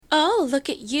Oh, look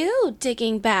at you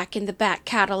digging back in the back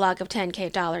catalog of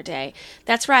 10K Dollar Day.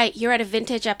 That's right, you're at a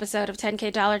vintage episode of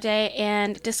 10K Dollar Day,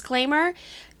 and disclaimer,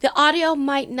 the audio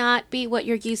might not be what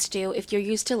you're used to if you're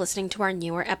used to listening to our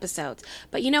newer episodes.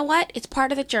 But you know what? It's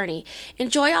part of the journey.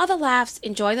 Enjoy all the laughs,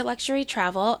 enjoy the luxury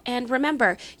travel, and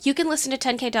remember, you can listen to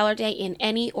 10K Dollar Day in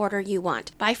any order you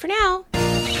want. Bye for now.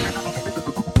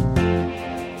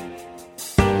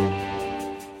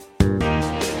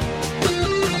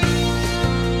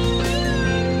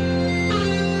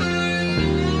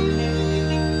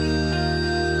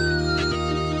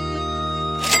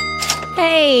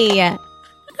 Hey.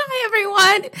 Hi,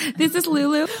 everyone. This is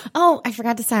Lulu. Oh, I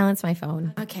forgot to silence my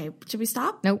phone. Okay, should we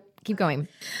stop? Nope. Keep going.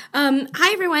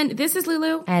 Hi, everyone. This is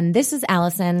Lulu. And this is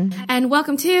Allison. And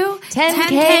welcome to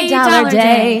 10K Dollar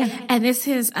Day. And this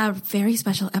is a very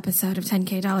special episode of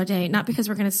 10K Dollar Day. Not because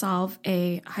we're going to solve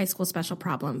a high school special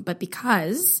problem, but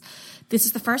because this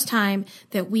is the first time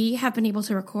that we have been able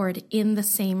to record in the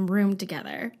same room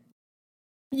together.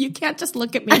 You can't just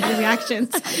look at me and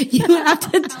reactions. You have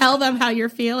to tell them how you're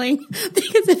feeling.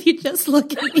 Because if you just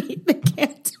look at me, they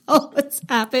can't tell what's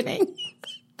happening.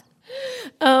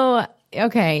 Oh,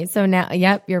 okay. So now,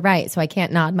 yep, you're right. So I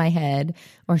can't nod my head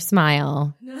or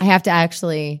smile. I have to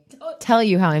actually tell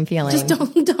you how I'm feeling. Just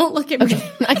don't look at me.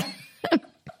 Okay. I'm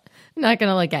not going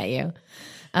to look at you.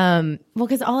 Well,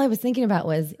 because all I was thinking about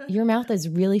was your mouth is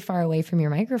really far away from your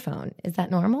microphone. Is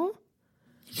that normal?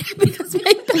 Yeah, because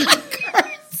my back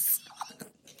hurts.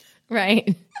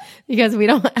 Right. Because we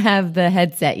don't have the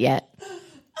headset yet.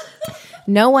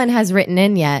 No one has written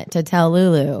in yet to tell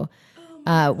Lulu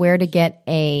where to get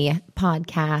a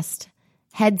podcast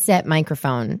headset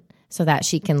microphone so that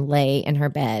she can lay in her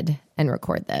bed and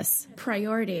record this.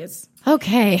 Priorities.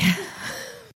 Okay.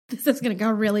 This is going to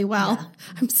go really well. Yeah.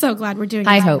 I'm so glad we're doing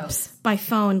high it hopes by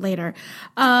phone later.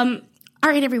 All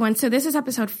right, everyone. So this is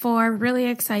episode 4. Really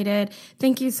excited.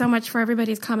 Thank you so much for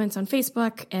everybody's comments on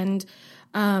Facebook and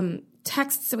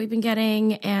texts that we've been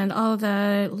getting and all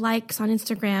the likes on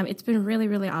Instagram. It's been really,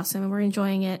 really awesome, and we're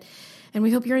enjoying it. And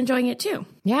we hope you're enjoying it too.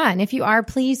 Yeah, and if you are,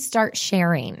 please start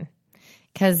sharing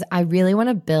because I really want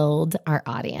to build our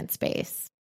audience base.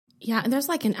 Yeah, and there's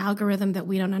like an algorithm that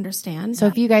we don't understand. So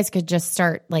if you guys could just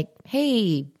start like,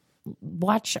 hey,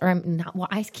 watch, or not, well,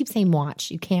 I keep saying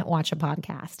watch. You can't watch a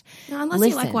podcast. No, unless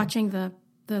you like watching the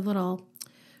little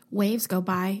waves go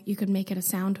by, you could make it a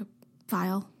sound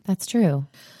file. That's true.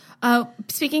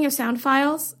 Speaking of sound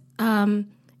files,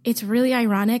 it's really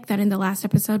ironic that in the last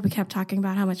episode we kept talking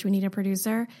about how much we need a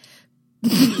producer.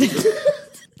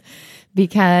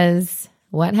 Because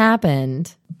what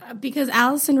happened? Because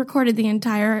Allison recorded the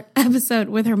entire episode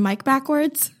with her mic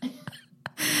backwards,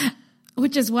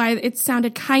 which is why it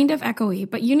sounded kind of echoey.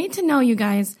 But you need to know, you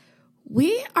guys,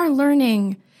 we are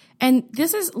learning. And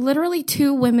this is literally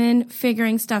 2 women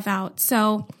figuring stuff out.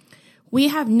 So we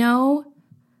have no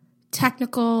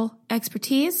technical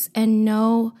expertise and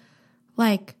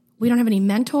we don't have any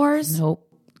mentors. Nope.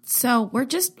 So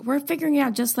we're figuring it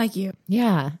out just like you.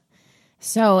 Yeah.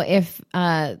 So if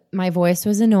my voice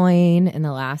was annoying in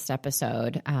the last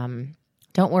episode,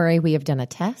 don't worry, we have done a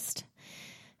test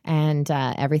and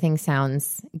everything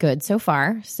sounds good so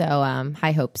far. So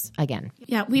high hopes again.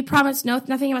 Yeah, we promise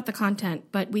nothing about the content,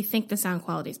 but we think the sound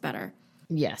quality is better.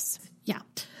 Yes. Yeah.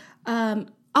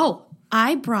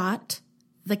 I brought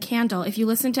the candle. If you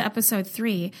listen to episode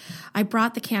 3, I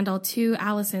brought the candle to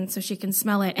Allison so she can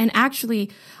smell it. And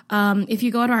actually, if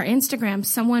you go to our Instagram,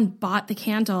 someone bought the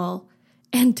candle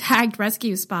and tagged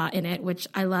Rescue Spa in it, which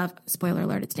I love. Spoiler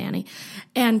alert, it's Danny.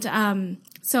 And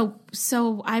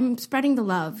so I'm spreading the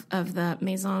love of the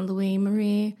Maison Louis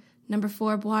Marie No.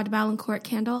 4 Bois de Valancourt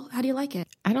candle. How do you like it?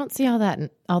 I don't see all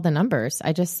the numbers.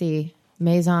 I just see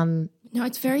Maison. No,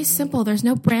 it's very simple. There's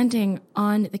no branding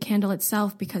on the candle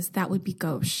itself because that would be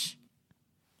gauche.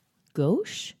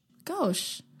 Gauche?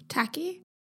 Gauche. Tacky?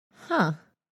 Huh.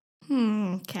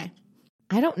 Okay.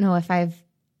 I don't know if I've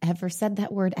ever said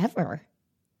that word ever.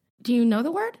 Do you know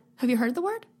the word? Have you heard the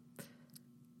word?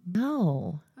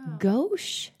 No. Oh.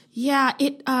 Gauche? Yeah,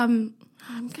 I'm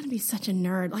going to be such a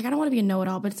nerd. Like, I don't want to be a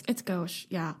know-it-all, but it's gauche,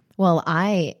 yeah. Well,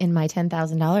 in my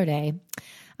 $10,000 day,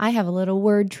 I have a little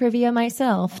word trivia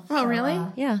myself. Oh, really?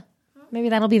 Yeah. Maybe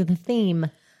that'll be the theme.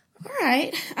 All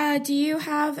right. Do you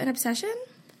have an obsession?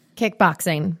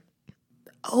 Kickboxing.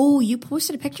 Oh, you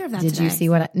posted a picture of that Did today. you see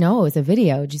what? No, it was a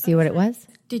video. Did you see what it was?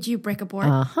 Did you break a board?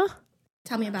 Uh-huh.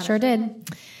 Tell me about it. Sure did.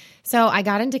 So I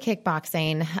got into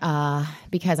kickboxing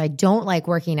because I don't like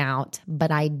working out, but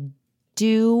I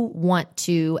do want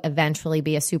to eventually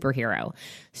be a superhero.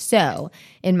 So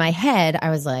in my head, I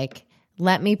was like,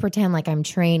 let me pretend like I'm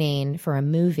training for a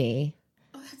movie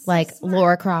like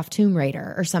Lara Croft Tomb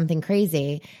Raider or something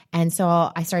crazy. And so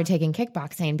I started taking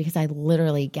kickboxing because I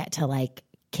literally get to like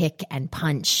kick and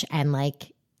punch and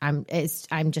like I'm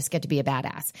just get to be a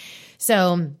badass.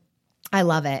 So I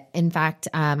love it. In fact,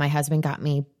 my husband got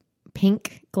me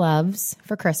pink gloves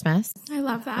for Christmas. I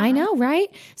love that. I know, right?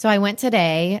 So I went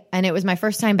today and it was my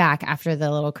first time back after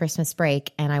the little Christmas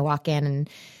break. And I walk in and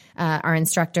our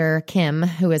instructor, Kim,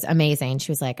 who was amazing,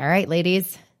 she was like, all right,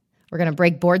 ladies, we're going to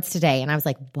break boards today. And I was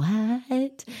like, what?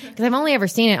 Because I've only ever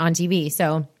seen it on TV.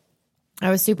 So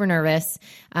I was super nervous.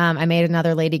 I made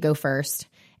another lady go first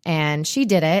and she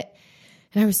did it.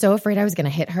 And I was so afraid I was going to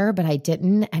hit her, but I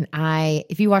didn't. And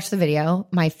if you watch the video,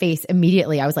 my face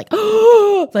immediately, I was like,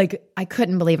 oh, like I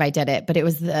couldn't believe I did it. But it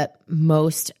was the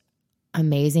most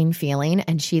amazing feeling.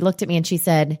 And she looked at me and she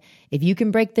said, if you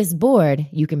can break this board,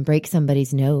 you can break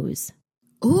somebody's nose.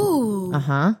 Ooh.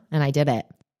 Uh-huh. And I did it.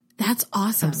 That's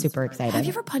awesome. I'm super excited. Have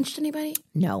you ever punched anybody?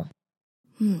 No.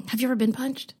 Have you ever been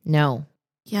punched? No.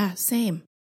 Yeah, same.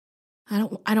 I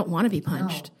don't want to be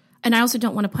punched. No. And I also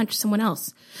don't want to punch someone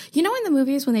else. You know in the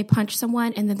movies when they punch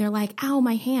someone and then they're like, ow,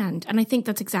 my hand. And I think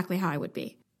that's exactly how I would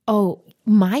be. Oh,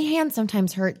 my hand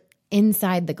sometimes hurt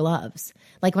inside the gloves.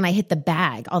 Like when I hit the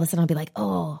bag, all of a sudden I'll be like,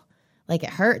 oh, like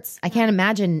it hurts. I can't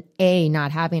imagine A,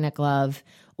 not having a glove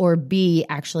or B,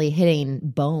 actually hitting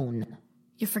bone.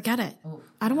 You forget it. Oh.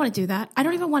 I don't want to do that. I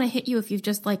don't even want to hit you if you've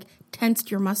just like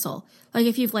tensed your muscle. Like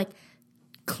if you've like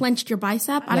clenched your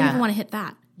bicep, I don't even want to hit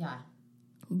that. Yeah.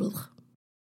 Ugh.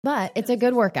 But it's a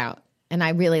good workout, and I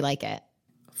really like it.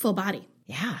 Full body.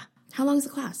 Yeah. How long is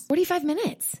the class? 45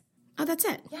 minutes. Oh, that's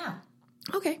it? Yeah.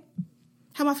 Okay.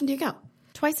 How often do you go?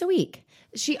 Twice a week.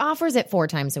 She offers it 4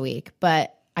 times a week,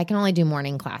 but I can only do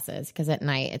morning classes because at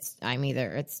night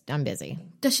I'm busy.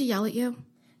 Does she yell at you?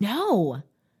 No.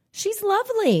 She's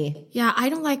lovely. Yeah, I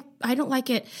don't like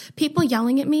it. People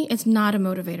yelling at me, it's not a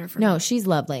motivator for me. No, she's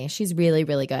lovely. She's really,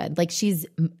 really good. Like she's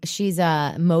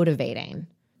motivating.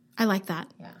 I like that.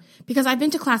 Yeah. Because I've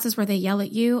been to classes where they yell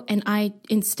at you and I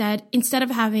instead of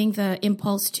having the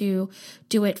impulse to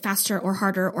do it faster or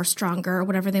harder or stronger or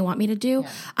whatever they want me to do,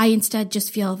 I instead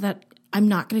just feel that I'm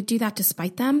not going to do that to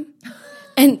spite them.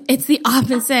 And it's the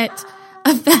opposite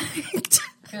effect.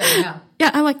 Yeah.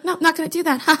 Yeah, I'm like, no, I'm not going to do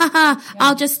that. Ha ha ha.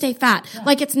 I'll just stay fat. Yeah.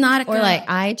 Like it's not a Or like,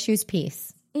 I choose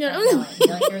peace. Yeah. You're like,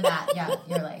 you're that. Yeah.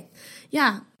 You're like.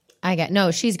 Yeah.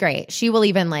 No, she's great. She will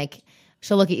even like,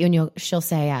 she'll look at you and she'll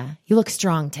say, you look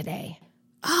strong today.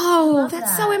 Oh,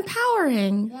 that's so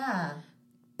empowering. Yeah.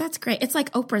 That's great. It's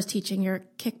like Oprah's teaching your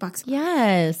kickboxing.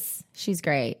 Yes. She's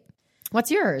great.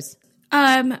 What's yours?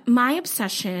 My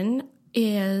obsession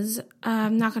is,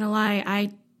 I'm not going to lie,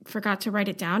 I forgot to write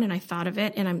it down and I thought of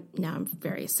it and I'm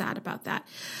very sad about that.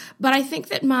 But I think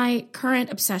that my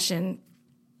current obsession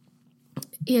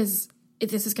is,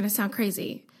 if this is going to sound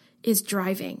crazy, is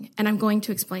driving. And I'm going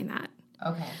to explain that.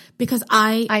 Okay. Because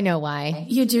I know why.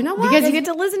 You do know why? Because you get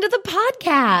to listen to the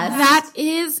podcast. That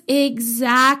is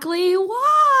exactly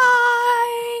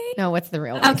why. No, what's the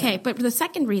real reason? Okay, but the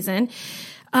second reason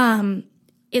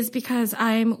is because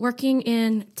I'm working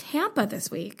in Tampa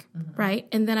this week, right?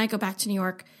 And then I go back to New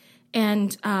York,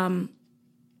 and I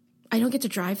don't get to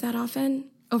drive that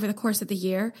often over the course of the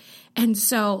year. And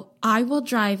so I will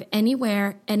drive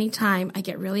anywhere, anytime. I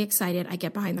get really excited. I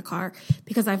get behind the car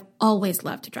because I've always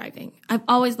loved driving. I've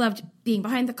always loved being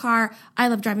behind the car. I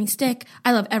love driving stick.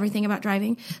 I love everything about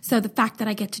driving. So the fact that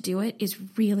I get to do it is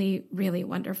really, really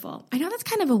wonderful. I know that's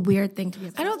kind of a weird thing to be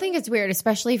about. I don't think it's weird,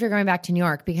 especially if you're going back to New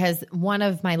York, because one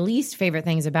of my least favorite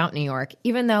things about New York,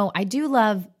 even though I do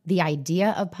love the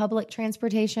idea of public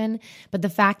transportation, but the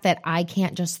fact that I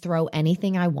can't just throw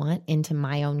anything I want into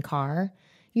my own car.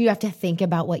 You have to think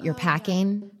about what you're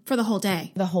packing. For the whole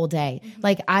day. The whole day.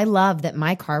 Like, I love that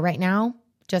my car right now,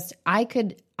 just, I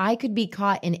could be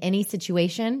caught in any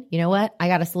situation. You know what? I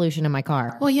got a solution in my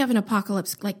car. Well, you have an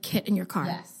apocalypse like kit in your car.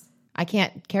 Yes. I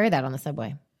can't carry that on the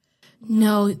subway.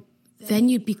 No, then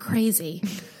you'd be crazy.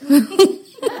 Can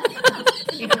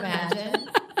you imagine?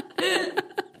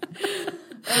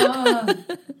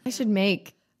 I should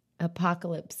make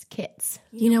apocalypse kits.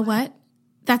 You know what?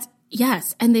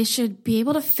 Yes, and they should be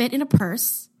able to fit in a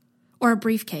purse or a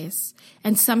briefcase,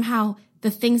 and somehow the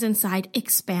things inside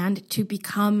expand to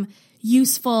become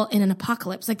useful in an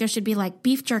apocalypse. Like there should be like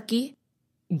beef jerky.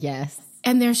 Yes.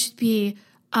 And there should be,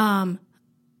 I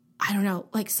don't know,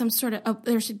 like some sort of,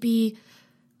 there should be,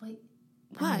 like,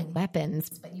 what? Weapons.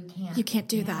 But you can't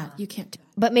do that. You can't do that.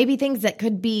 But maybe things that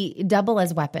could be double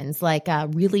as weapons, like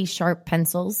really sharp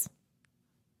pencils.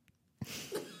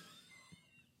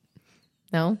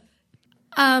 No?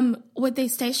 Would they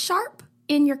stay sharp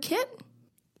in your kit?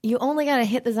 You only got to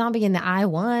hit the zombie in the eye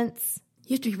once.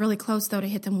 You have to be really close, though, to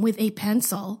hit them with a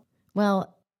pencil.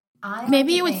 Well,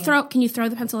 maybe you would throw... Can you throw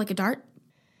the pencil like a dart?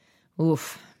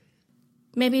 Oof.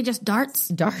 Maybe just darts?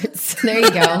 Darts. There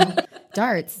you go.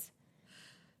 Darts.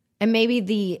 And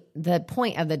maybe the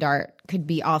point of the dart could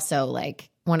be also like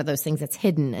one of those things that's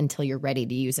hidden until you're ready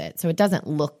to use it. So it doesn't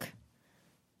look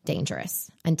dangerous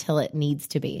until it needs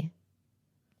to be.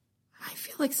 I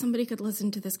feel like somebody could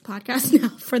listen to this podcast now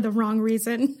for the wrong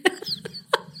reason.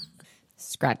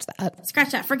 Scratch that.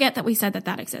 Scratch that. Forget that we said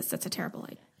that exists. That's a terrible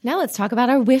idea. Now let's talk about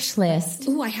our wish list.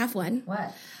 Ooh, I have one.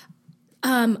 What?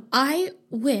 I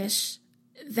wish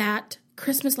that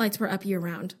Christmas lights were up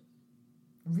year-round.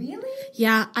 Really?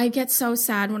 Yeah, I get so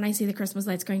sad when I see the Christmas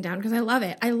lights going down because I love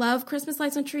it. I love Christmas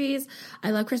lights on trees.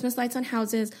 I love Christmas lights on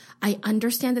houses. I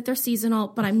understand that they're seasonal,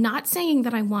 but I'm not saying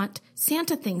that I want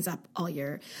Santa things up all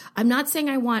year. I'm not saying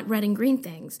I want red and green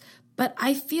things, but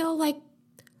I feel like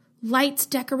lights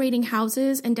decorating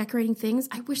houses and decorating things,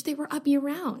 I wish they were up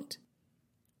year-round.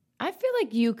 I feel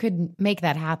like you could make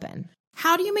that happen.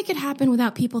 How do you make it happen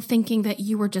without people thinking that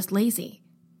you were just lazy?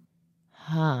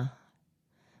 Huh.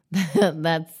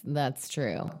 That's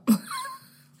true.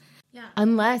 Yeah.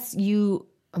 Unless you,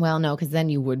 well, no, because then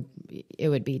it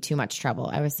would be too much trouble.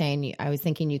 I was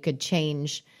thinking you could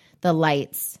change the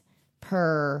lights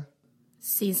per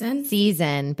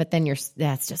season, but then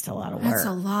that's just a lot of work. That's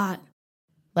a lot.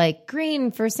 Like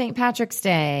green for St. Patrick's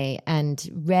Day and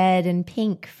red and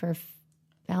pink for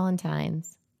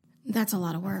Valentine's. That's a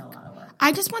lot of work.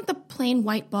 I just want the plain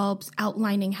white bulbs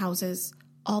outlining houses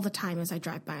all the time as I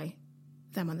drive by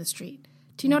them on the street.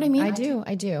 Do you know what I mean? I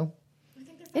do.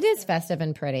 It is festive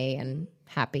and pretty and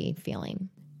happy feeling.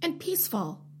 And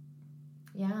peaceful.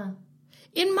 Yeah.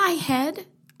 In my head,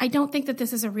 I don't think that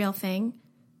this is a real thing,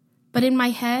 but in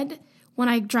my head, when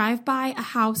I drive by a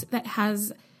house that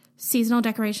has seasonal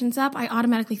decorations up, I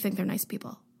automatically think they're nice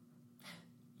people.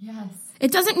 Yes.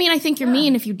 It doesn't mean I think you're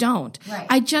mean if you don't.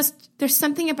 Right. There's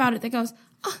something about it that goes,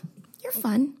 oh, you're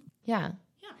fun. Yeah.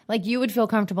 Like you would feel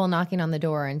comfortable knocking on the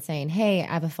door and saying, hey,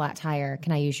 I have a flat tire.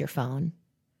 Can I use your phone?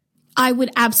 I would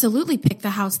absolutely pick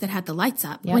the house that had the lights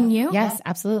up. Yeah. Wouldn't you? Yes,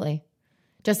 absolutely.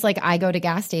 Just like I go to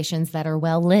gas stations that are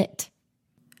well lit.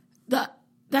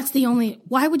 That's the only...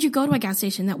 Why would you go to a gas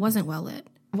station that wasn't well lit?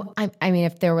 Well, I mean,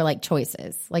 if there were like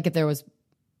choices, like if there was...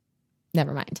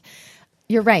 Never mind.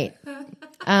 You're right.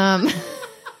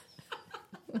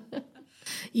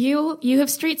 You have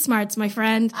street smarts, my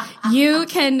friend. You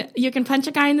can punch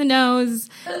a guy in the nose.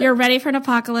 You're ready for an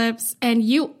apocalypse, and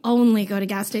you only go to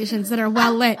gas stations that are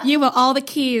well lit. You have all the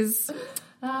keys.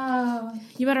 Oh.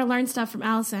 You better learn stuff from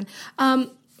Allison.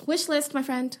 Wish list, my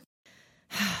friend.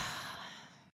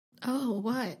 Oh,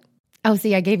 what? Oh,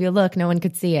 see, I gave you a look. No one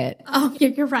could see it. Oh,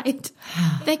 you're right.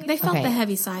 They felt the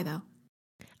heavy sigh, though.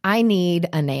 I need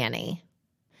a nanny.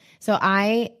 So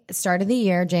I started the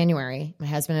year, January. My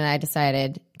husband and I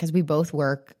decided, because we both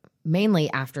work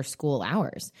mainly after school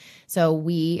hours. So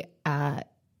we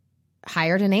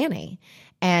hired a nanny.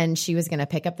 And she was going to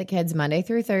pick up the kids Monday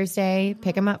through Thursday,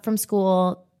 pick them up from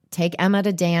school, take Emma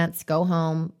to dance, go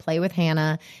home, play with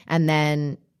Hannah. And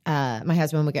then my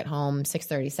husband would get home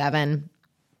 6:37. And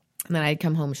then I'd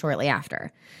come home shortly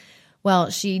after. Well,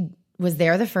 she was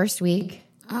there the first week.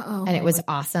 Uh-oh. And it was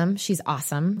awesome. She's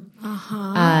awesome.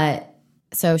 Uh-huh.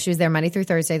 So she was there Monday through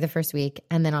Thursday the first week.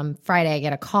 And then on Friday, I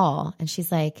get a call. And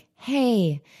she's like,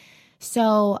 hey,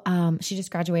 so she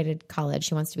just graduated college.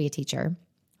 She wants to be a teacher.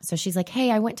 So she's like, hey,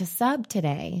 I went to sub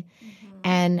today. Mm-hmm.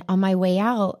 And on my way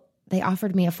out, they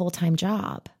offered me a full-time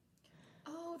job.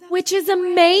 Oh, which is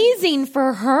amazing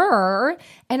for her.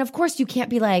 And of course, you can't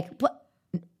be like, what?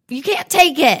 You can't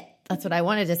take it. That's what I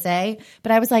wanted to say.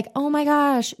 But I was like, oh my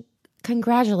gosh,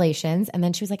 congratulations. And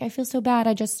then she was like, I feel so bad.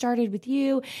 I just started with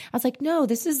you. I was like, no,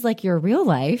 this is like your real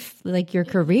life, like your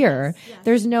career. Yes.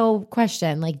 There's no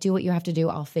question. Like, do what you have to do.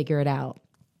 I'll figure it out.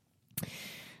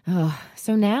 Oh,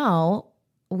 so now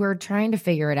we're trying to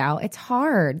figure it out. It's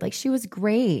hard. Like, she was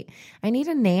great. I need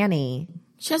a nanny.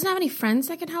 She doesn't have any friends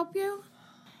that can help you?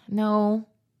 No.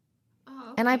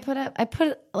 Oh, okay. And I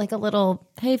put like a little,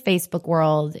 hey, Facebook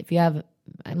world, if you have,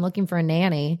 I'm looking for a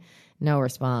nanny. No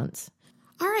response.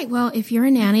 All right. Well, if you're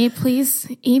a nanny, please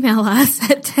email us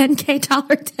at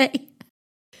 $10K day.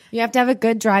 You have to have a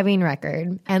good driving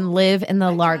record and live in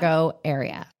the Largo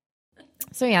area.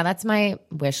 So yeah, that's my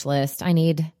wish list. That's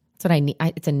what I need.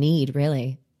 It's a need,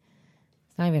 really.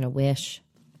 It's not even a wish.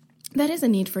 That is a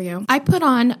need for you. I put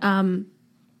on,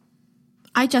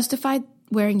 I justified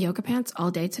wearing yoga pants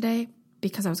all day today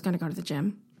because I was going to go to the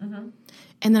gym. Mm-hmm.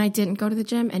 And then I didn't go to the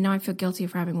gym, and now I feel guilty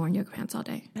for having worn yoga pants all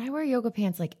day. I wear yoga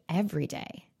pants like every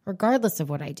day, regardless of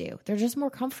what I do. They're just more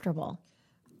comfortable.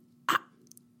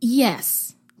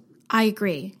 Yes, I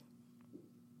agree.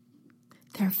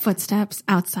 There are footsteps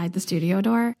outside the studio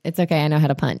door. It's okay. I know how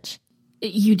to punch.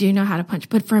 You do know how to punch,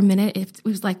 but for a minute, it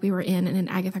was like we were in an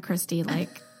Agatha Christie,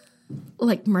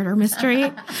 like murder mystery.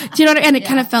 Do you know what I mean? And it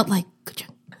kind of felt like,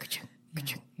 ka-chung, ka-chung,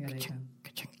 ka-chung, ka-chung,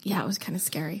 ka-chung. Yeah, it was kind of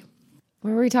scary.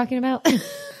 What were we talking about?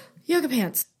 Yoga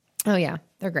pants. Oh, yeah.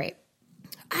 They're great.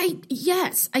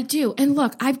 Yes, I do. And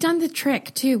look, I've done the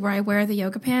trick too, where I wear the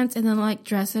yoga pants and then like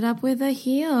dress it up with a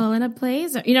heel and a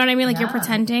blazer. You know what I mean? Like you're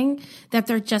pretending that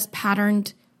they're just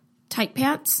patterned tight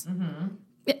pants. Mm-hmm.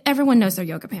 Everyone knows they're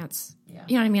yoga pants. Yeah.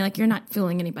 You know what I mean? Like you're not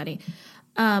fooling anybody.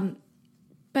 But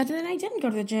then I didn't go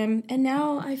to the gym and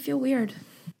now I feel weird.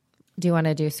 Do you want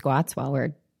to do squats while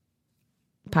we're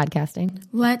podcasting?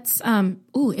 Let's,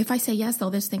 if I say yes, they'll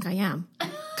just think I am.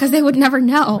 Because they would never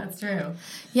know. That's true.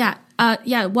 Yeah.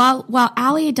 While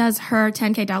Allie does her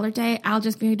 $10K day, I'll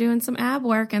just be doing some ab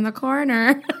work in the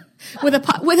corner with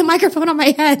a microphone on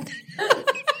my head.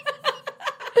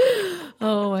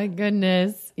 Oh my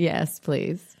goodness. Yes,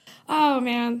 please. Oh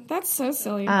man, that's so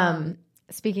silly.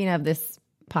 Speaking of this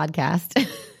podcast.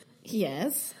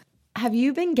 Yes. Have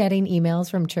you been getting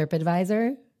emails from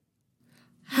TripAdvisor?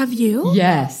 Have you?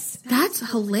 Yes.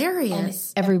 That's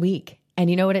hilarious. Every week. And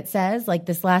you know what it says? Like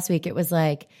this last week, it was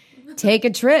like, take a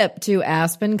trip to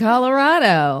Aspen,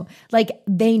 Colorado. Like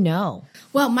they know.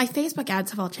 Well, my Facebook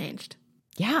ads have all changed.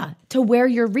 Yeah. To where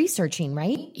you're researching,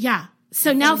 right? Yeah.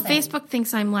 So now Facebook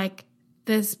thinks I'm like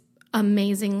this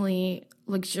amazingly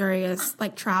luxurious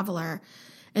like traveler.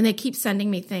 And they keep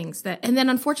sending me things and then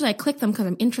unfortunately I click them because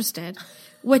I'm interested,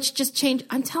 which just changed.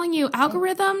 I'm telling you,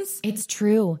 algorithms. It's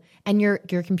true. And your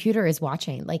computer is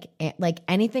watching. Like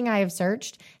anything I have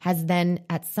searched has then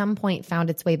at some point found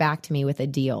its way back to me with a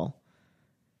deal.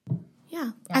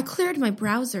 Yeah. I cleared my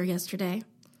browser yesterday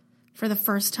for the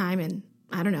first time in,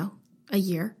 I don't know, a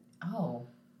year. Oh.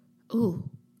 Ooh.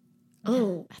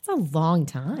 Oh. That's a long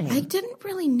time. I didn't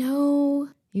really know.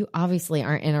 You obviously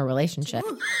aren't in a relationship.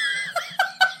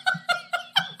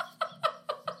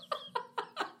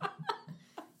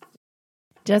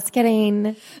 Just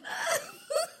kidding.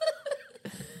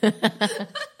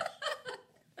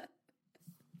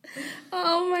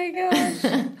 Oh my gosh.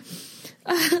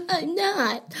 I'm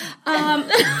not.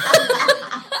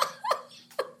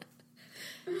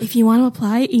 If you want to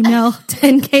apply, email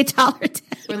 $10K.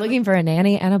 We're looking for a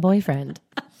nanny and a boyfriend.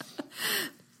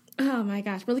 Oh my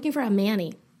gosh. We're looking for a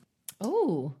Manny.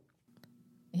 Oh.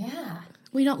 Yeah.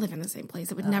 We don't live in the same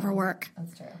place. It would never work.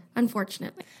 That's true.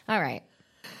 Unfortunately. All right.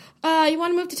 You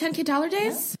want to move to $10K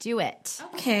days? Do it.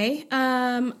 Okay.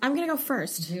 I'm going to go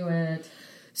first. Do it.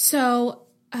 So,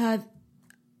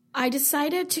 I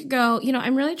decided to go,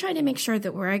 I'm really trying to make sure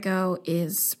that where I go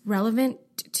is relevant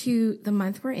to the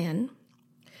month we're in.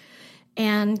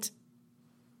 And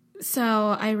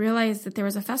so I realized that there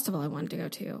was a festival I wanted to go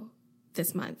to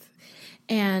this month.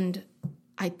 And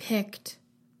I picked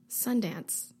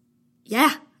Sundance.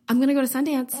 Yeah, I'm going to go to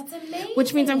Sundance. That's amazing.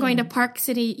 Which means I'm going to Park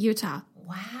City, Utah.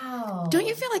 Wow. Don't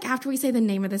you feel like after we say the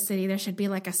name of the city, there should be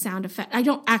like a sound effect? I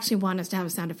don't actually want us to have a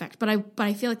sound effect, but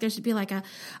I feel like there should be like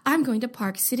I'm going to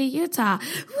Park City, Utah.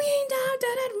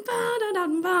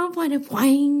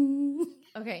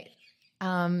 Okay.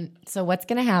 So what's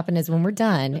going to happen is when we're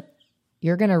done,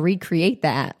 you're going to recreate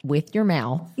that with your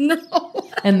mouth. No.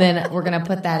 And then we're going to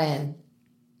put that in.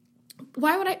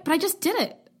 Why would I? But I just did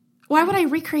it. Why would I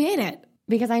recreate it?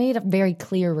 Because I need a very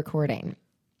clear recording.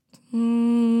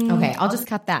 Okay, I'll just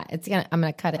cut that. I'm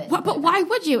gonna cut it. What, but why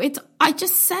would you? I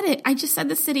just said it. I just said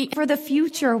the city. For the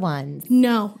future ones.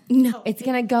 No. It's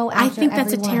gonna go after I think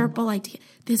that's everyone. a terrible idea.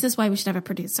 This is why we should have a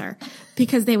producer,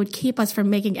 because they would keep us from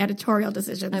making editorial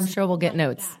decisions. I'm sure we'll get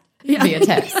notes Yeah. via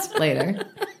text later.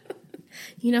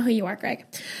 You know who you are, Greg.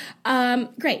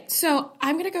 Great. So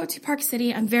I'm going to go to Park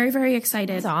City. I'm very, very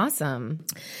excited. That's awesome.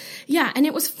 Yeah, and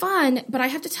it was fun, but I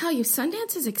have to tell you,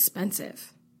 Sundance is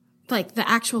expensive. Like the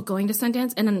actual going to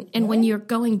Sundance, and when you're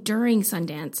going during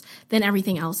Sundance, then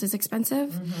everything else is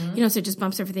expensive. Mm-hmm. So it just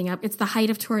bumps everything up. It's the height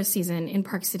of tourist season in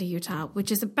Park City, Utah,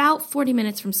 which is about 40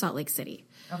 minutes from Salt Lake City.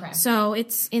 Okay. So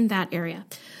it's in that area.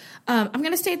 I'm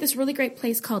going to stay at this really great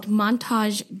place called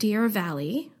Montage Deer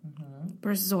Valley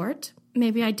Resort.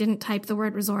 Maybe I didn't type the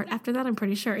word resort after that. I'm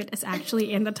pretty sure it is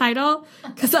actually in the title,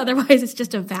 because otherwise it's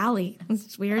just a valley.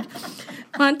 It's weird.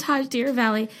 Montage Deer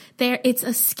Valley. It's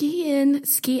a ski-in,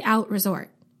 ski-out resort.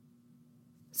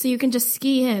 So you can just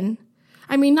ski in.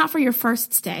 I mean, not for your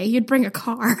first stay. You'd bring a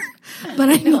car. But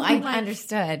I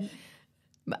understood.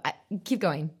 Keep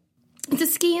going. It's a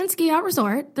ski-in, ski-out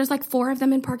resort. There's like 4 of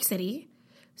them in Park City.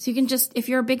 So you can just, if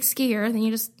you're a big skier, then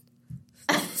you just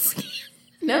ski.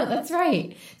 No, that's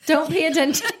right. Don't pay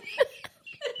attention.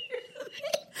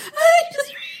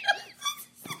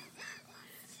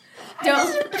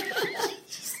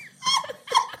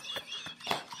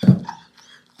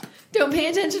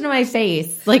 attention to my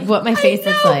face, like what my face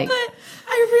looks like. But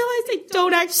I realized I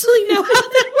don't actually know how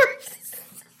that works.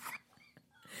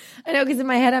 I know, because in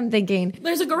my head I'm thinking,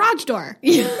 There's a garage door.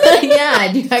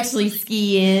 yeah, do you actually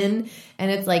ski in?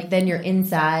 And it's like, then you're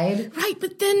inside. Right,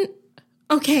 but then,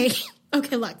 okay,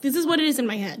 look, this is what it is in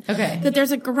my head. Okay. That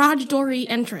there's a garage door-y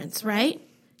entrance, right?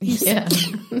 Yeah.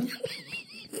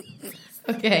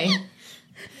 Okay.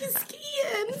 You ski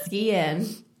in. Ski in.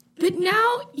 But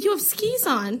now you have skis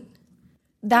on.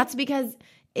 That's because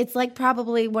it's like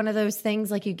probably one of those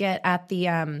things like you get at the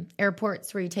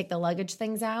airports where you take the luggage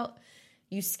things out.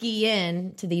 You ski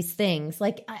in to these things,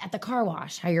 like at the car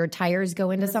wash, how your tires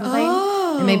go into something,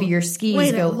 and maybe your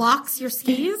skis It locks your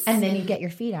skis? and then you get your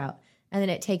feet out, and then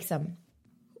it takes them.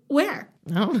 Where?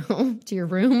 I don't know, to your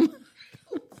room.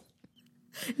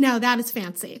 No, that is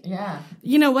fancy. Yeah.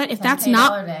 You know what? If that's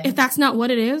 $10 day. not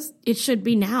what it is, it should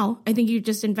be now. I think you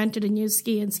just invented a new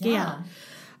ski in ski out.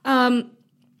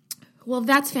 Well,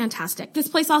 that's fantastic. This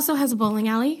place also has a bowling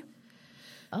alley.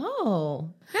 Oh,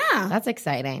 Yeah. that's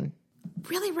exciting.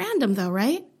 Really random though,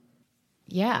 right?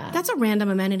 Yeah. That's a random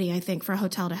amenity, I think, for a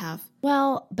hotel to have.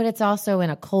 Well, but it's also in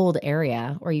a cold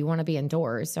area where you want to be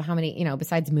indoors. So how many,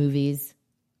 besides movies?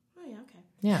 Oh, yeah, okay.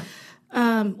 Yeah.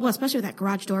 Well, especially with that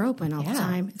garage door open all the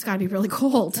time. It's got to be really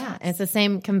cold. Yeah. And it's the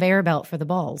same conveyor belt for the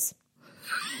balls.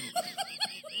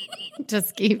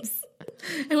 Just keeps.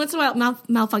 And once in a while,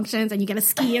 malfunctions and you get a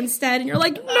ski instead, and you're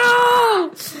like,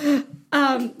 no!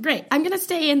 Great. I'm going to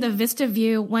stay in the Vista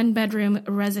View one-bedroom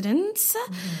residence.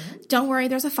 Mm-hmm. Don't worry,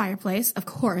 there's a fireplace, of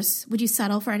course. Would you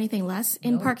settle for anything less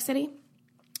in Park City?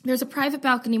 There's a private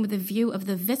balcony with a view of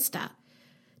the Vista.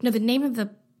 No, the name of the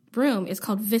room is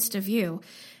called Vista View,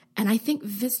 and I think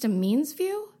Vista means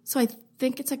view, so I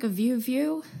think it's like a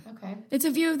view. Okay. It's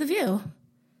a view of the view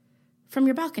from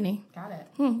your balcony. Got it.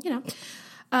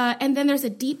 And then there's a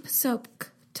deep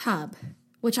soak tub,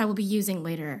 which I will be using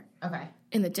later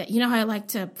in the day. You know how I like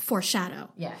to foreshadow?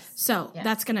 Yes. So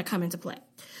that's going to come into play.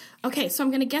 Okay, so I'm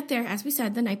going to get there, as we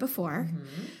said, the night before.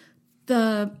 Mm-hmm.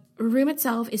 The room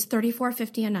itself is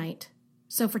 $34.50 a night.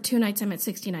 So for 2 nights, I'm at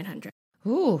 $6,900.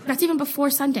 Ooh. That's even before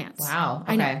Sundance. Wow.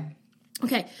 Okay. I know.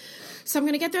 Okay, so I'm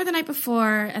going to get there the night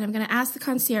before, and I'm going to ask the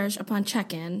concierge upon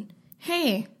check-in,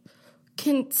 hey,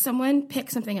 can someone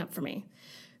pick something up for me?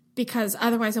 Because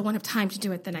otherwise I won't have time to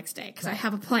do it the next day because I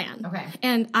have a plan. Okay.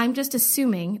 And I'm just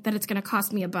assuming that it's going to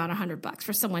cost me about $100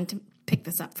 for someone to pick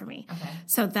this up for me. Okay.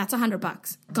 So that's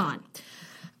 $100 gone.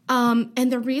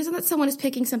 And the reason that someone is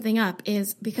picking something up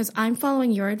is because I'm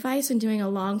following your advice and doing a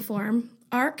long form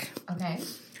arc. Okay.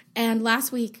 And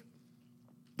last week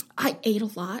I ate a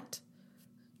lot.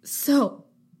 So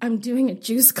I'm doing a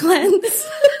juice cleanse.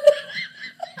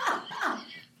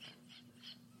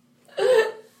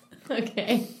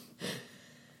 Okay.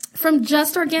 From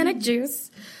Just Organic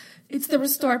Juice. It's the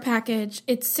Restore package.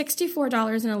 It's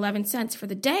 $64.11 for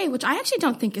the day, which I actually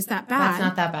don't think is that bad. That's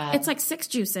not that bad. It's like 6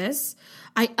 juices.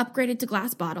 I upgraded to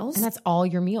glass bottles. And that's all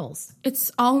your meals.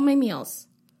 It's all my meals.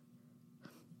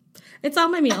 It's all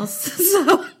my meals.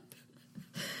 So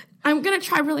I'm going to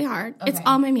try really hard. Okay. It's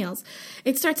all my meals.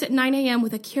 It starts at 9 a.m.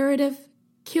 with a curative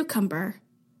cucumber,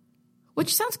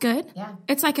 which sounds good. Yeah.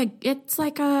 It's like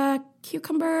a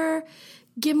cucumber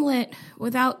gimlet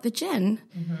without the gin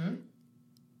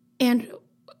and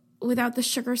without the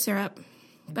sugar syrup.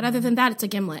 But other than that, it's a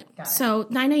gimlet. So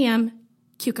 9 a.m.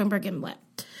 cucumber gimlet,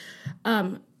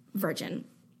 virgin.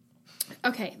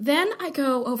 Okay, then I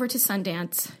go over to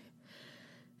Sundance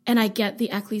and I get the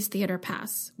Eccles Theater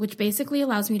Pass, which basically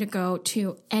allows me to go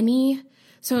to any.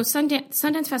 So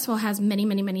Sundance Festival has many,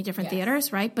 many, many different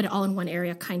theaters, right? But all in one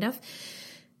area, kind of.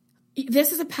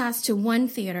 This is a pass to one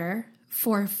theater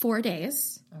for 4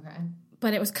 days. Okay.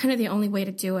 But it was kind of the only way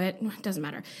to do it. It doesn't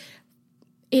matter.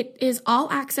 It is all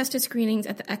access to screenings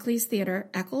at the Eccles Theater.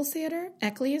 Eccles?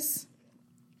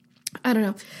 I don't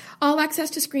know. All access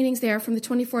to screenings there from the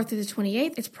 24th to the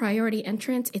 28th. It's priority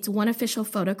entrance. It's one official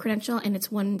photo credential, and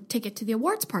it's one ticket to the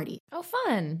awards party. Oh,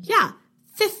 fun. Yeah.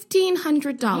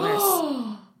 $1,500.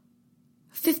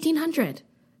 $1,500.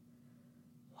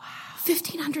 Wow.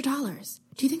 $1,500.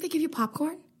 Do you think they give you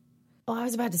popcorn? Oh, I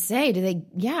was about to say, do they?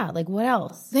 Yeah, like what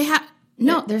else? They have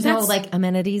no. There's no like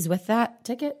amenities with that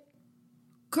ticket.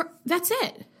 That's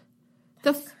it.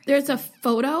 There's a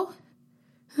photo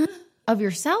of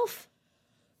yourself.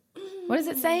 What does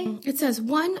it say? It says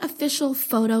one official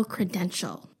photo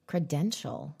credential.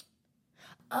 Credential.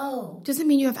 Oh, does it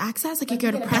mean you have access? Like you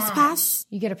get a press pass?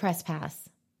 You get a press pass.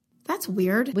 That's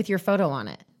weird. With your photo on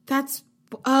it. That's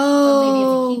maybe it's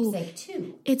a keepsake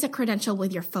too. It's a credential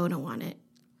with your photo on it.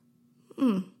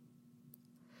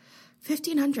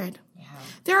 $1,500. Yeah.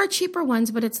 There are cheaper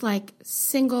ones, but it's like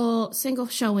single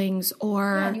showings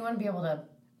or... Yeah, and you want to be able to...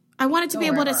 I wanted to be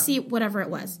able to see whatever it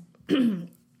was.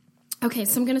 Okay,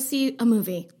 so I'm going to see a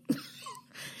movie.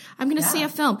 I'm going to see a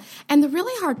film. And the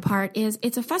really hard part is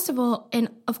it's a festival, and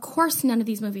of course none of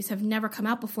these movies have never come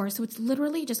out before, so it's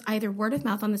literally just either word of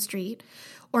mouth on the street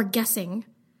or guessing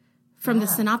from the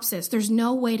synopsis. There's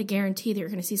no way to guarantee that you're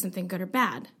going to see something good or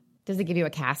bad. Does it give you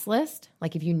a cast list?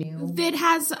 Like if you knew? It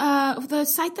has, the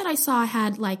site that I saw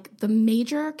had like the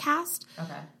major cast.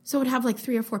 Okay. So it would have like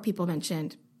 3 or 4 people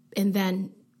mentioned, and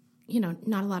then, you know,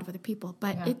 not a lot of other people.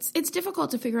 But it's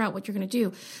difficult to figure out what you're going to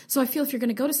do. So I feel if you're going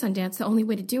to go to Sundance, the only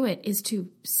way to do it is to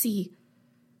see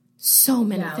so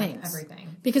many things. Like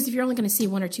everything. Because if you're only going to see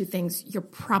 1 or 2 things, you're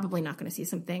probably not going to see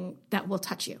something that will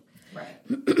touch you.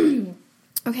 Right.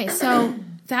 Okay, so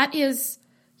that is,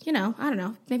 you know, I don't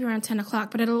know, maybe around 10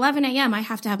 o'clock. But at 11 a.m., I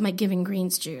have to have my Giving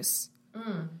Greens juice.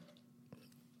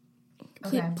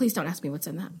 Please don't ask me what's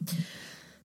in that.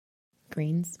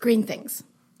 Greens? Green things.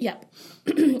 Yep.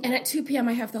 And at 2 p.m.,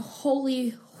 I have the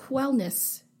Holy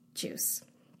Wellness juice.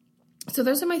 So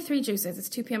those are my 3 juices. It's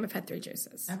 2 p.m. I've had 3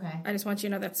 juices. Okay. I just want you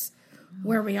to know that's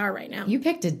where we are right now. You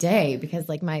picked a day because,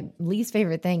 like, my least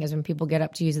favorite thing is when people get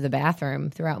up to use the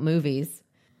bathroom throughout movies.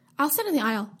 I'll sit in the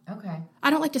aisle. Okay.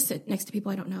 I don't like to sit next to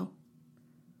people I don't know.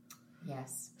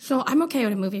 Yes. So I'm okay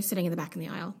with a movie sitting in the back in the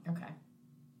aisle. Okay.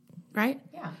 Right?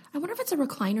 Yeah. I wonder if it's a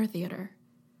recliner theater.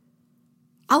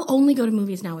 I'll only go to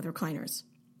movies now with recliners.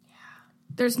 Yeah.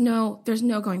 There's no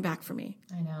going back for me.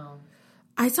 I know.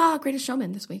 I saw Greatest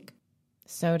Showman this week.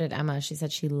 So did Emma. She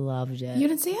said she loved it. You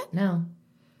didn't see it? No.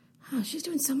 Oh, she's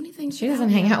doing so many things. She doesn't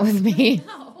hang out with me.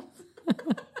 No.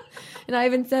 And I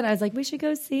even said, I was like, we should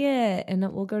go see it. And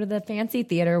we'll go to the fancy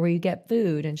theater where you get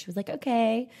food. And she was like,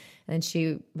 okay. And then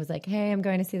she was like, hey, I'm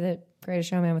going to see The Greatest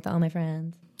Showman with all my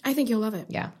friends. I think you'll love it.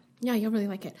 Yeah. Yeah, you'll really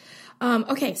like it.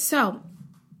 Okay, so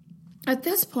at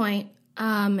this point,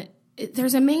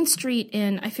 there's a main street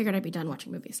in, I figured I'd be done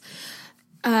watching movies.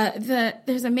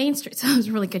 There's a main street, so it was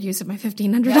a really good use of my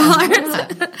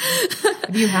 $1,500.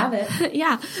 If you have it.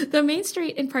 Yeah. The main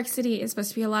street in Park City is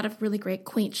supposed to be a lot of really great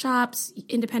quaint shops,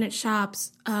 independent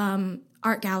shops,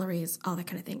 art galleries, all that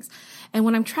kind of things. And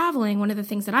when I'm traveling, one of the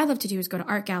things that I love to do is go to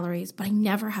art galleries, but I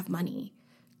never have money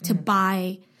to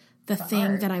buy the thing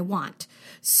art that I want.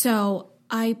 So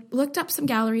I looked up some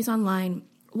galleries online.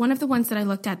 One of the ones that I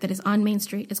looked at that is on Main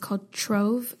Street is called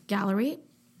Trove Gallery.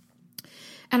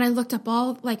 And I looked up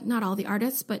not all the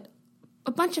artists, but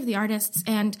a bunch of the artists.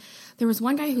 And there was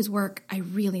one guy whose work I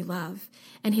really love,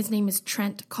 and his name is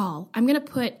Trent Call.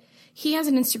 He has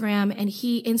an Instagram, and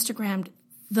he Instagrammed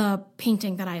the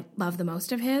painting that I love the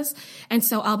most of his. And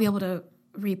so I'll be able to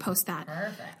repost that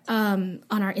on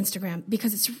our Instagram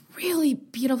because it's really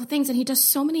beautiful things. And he does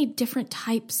so many different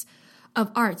types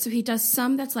of art. So he does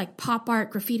some that's like pop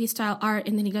art, graffiti style art,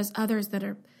 and then he does others that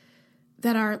are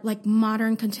like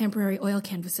modern contemporary oil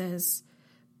canvases,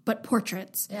 but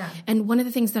portraits. Yeah. And one of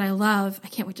the things that I love, I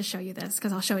can't wait to show you this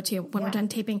because I'll show it to you when we're done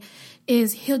taping,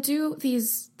 is he'll do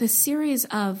this series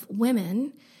of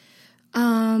women.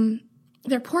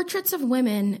 They're portraits of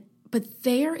women, but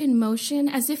they are in motion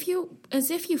as if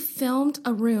you filmed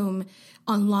a room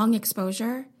on long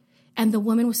exposure and the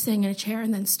woman was sitting in a chair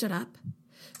and then stood up.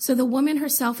 So the woman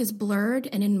herself is blurred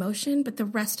and in motion, but the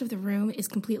rest of the room is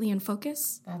completely in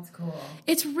focus. That's cool.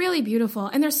 It's really beautiful.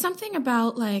 And there's something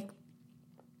about, like,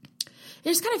 it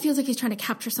just kind of feels like he's trying to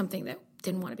capture something that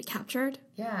didn't want to be captured.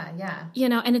 Yeah, yeah. You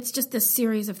know, and it's just this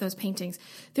series of those paintings.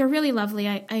 They're really lovely.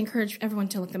 I encourage everyone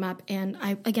to look them up. And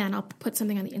I'll put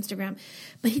something on the Instagram.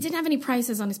 But he didn't have any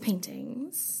prices on his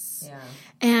paintings. Yeah.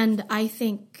 And I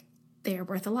think they are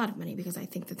worth a lot of money because I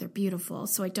think that they're beautiful.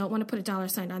 So I don't want to put a dollar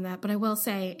sign on that. But I will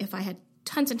say if I had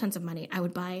tons and tons of money, I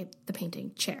would buy the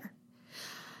painting chair.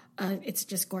 It's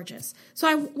just gorgeous. So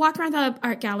I walk around the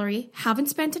art gallery, haven't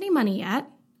spent any money yet,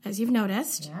 as you've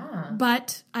noticed. Yeah.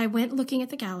 But I went looking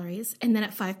at the galleries, and then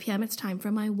at 5 p.m. it's time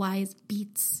for my Wise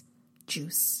Beets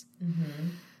juice,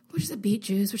 which is a beet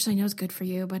juice, which I know is good for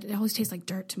you, but it always tastes like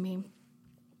dirt to me,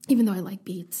 even though I like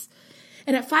beets.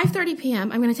 And at 5:30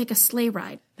 p.m., I'm going to take a sleigh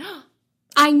ride.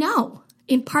 I know,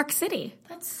 in Park City.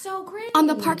 That's so great. On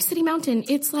the Park City Mountain.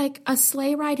 It's like a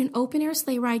sleigh ride, an open-air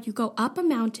sleigh ride. You go up a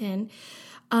mountain.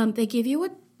 They give you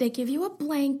a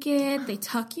blanket. They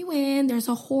tuck you in. There's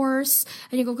a horse,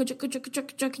 and you go and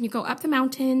you go up the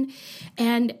mountain.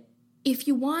 And if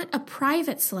you want a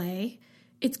private sleigh,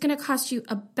 it's going to cost you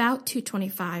about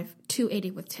 $225,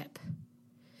 $280 with tip.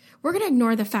 We're going to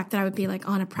ignore the fact that I would be like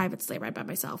on a private sleigh ride by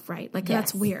myself, right? Like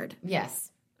that's weird. Yes.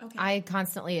 Okay. I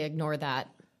constantly ignore that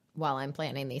while I'm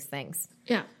planning these things.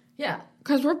 Yeah. Yeah.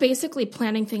 Because we're basically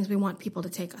planning things we want people to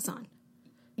take us on.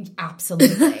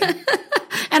 Absolutely.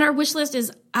 And our wish list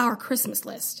is our Christmas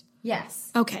list.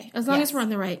 Yes. Okay, as long as we're on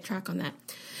the right track on that.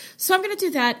 So I'm going to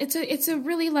do that. It's a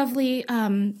really lovely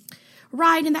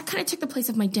ride, and that kind of took the place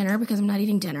of my dinner because I'm not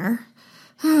eating dinner.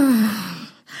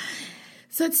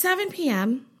 So at 7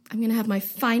 p.m., I'm going to have my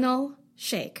final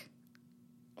shake,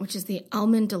 which is the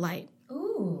Almond Delight.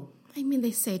 Ooh. I mean,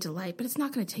 they say delight, but it's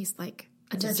not going to taste like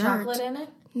a Is dessert. there chocolate in it?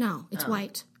 No, it's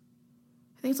white.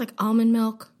 I think it's like almond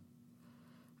milk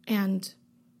and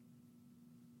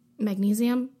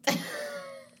magnesium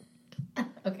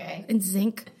Okay. and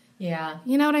zinc. Yeah.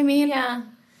 You know what I mean? Yeah.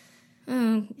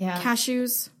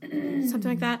 Cashews, something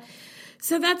like that.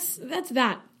 So that's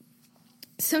that.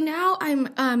 So now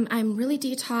I'm really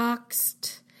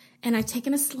detoxed, and I've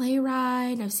taken a sleigh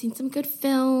ride. I've seen some good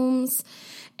films,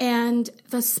 and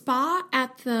the spa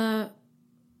at the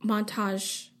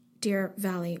Montage Deer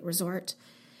Valley Resort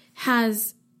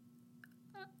has.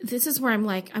 This is where I'm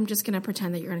like, I'm just going to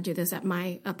pretend that you're going to do this at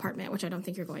my apartment, which I don't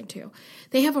think you're going to.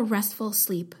 They have a restful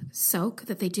sleep soak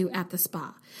that they do at the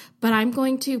spa, but I'm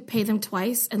going to pay them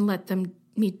twice and let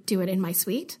me do it in my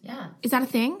suite. Yeah. Is that a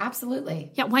thing?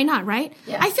 Absolutely. Yeah, why not, right?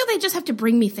 Yeah. I feel they just have to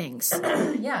bring me things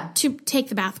Yeah. to take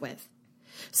the bath with.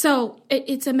 So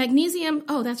it's a magnesium.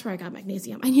 Oh, that's where I got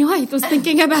magnesium. I knew I was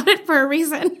thinking about it for a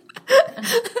reason.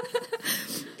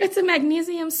 It's a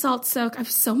magnesium salt soak. I have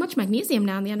so much magnesium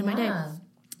now in the end of my day.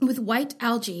 With white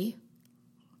algae.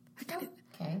 Okay.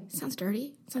 Sounds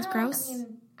dirty. Sounds gross. I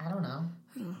mean, I don't know.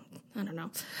 I don't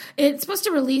know. It's supposed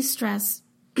to release stress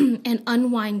and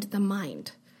unwind the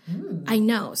mind. I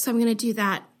know. So I'm going to do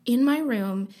that in my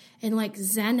room and like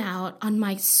zen out on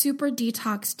my super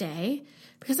detox day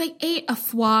because I ate a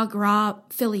foie gras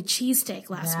Philly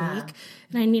cheesesteak last week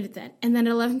and I needed that. And then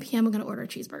at 11 p.m. I'm going to order a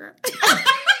cheeseburger.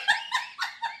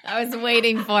 I was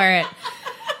waiting for it.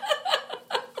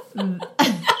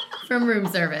 From room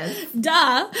service. Duh.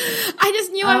 I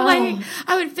just knew I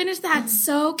would finish that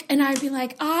soak and I'd be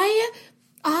like, I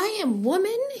am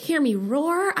woman. Hear me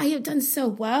roar. I have done so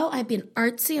well. I've been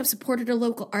artsy. I've supported a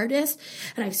local artist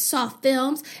and I saw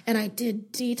films and I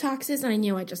did detoxes and I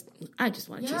knew I just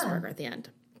want a cheeseburger at the end.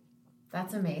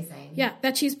 That's amazing. Yeah,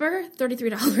 that cheeseburger,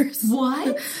 $33.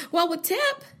 What? Well, with tip.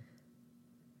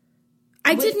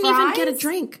 I With didn't even fries? get a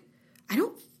drink. I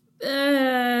don't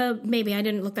maybe I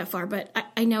didn't look that far, but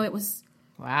I know it was.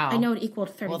 Wow. I know it equaled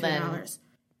 $33. Well, then,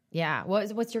 yeah.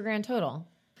 What's your grand total?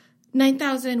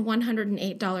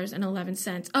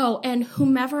 $9,108.11. Oh, and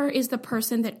whomever is the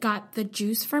person that got the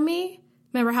juice for me,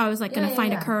 remember how I was like going to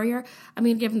find a courier? I'm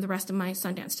going to give them the rest of my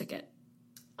Sundance ticket.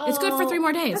 It's good for 3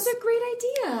 more days. That's a great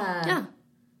idea. Yeah.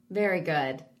 Very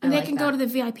good. And they can go to the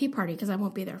VIP party because I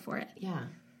won't be there for it. Yeah.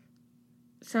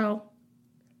 So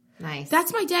Nice.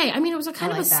 that's my day. I mean, it was a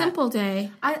kind of a that. simple day.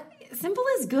 Simple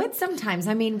is good sometimes.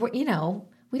 I mean, we don't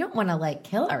want to like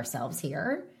kill ourselves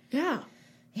here. Yeah.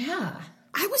 Yeah.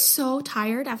 I was so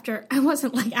tired after. I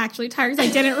wasn't like actually tired because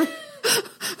I didn't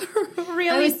really.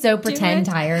 I was so do pretend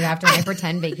it. tired after my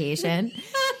pretend vacation.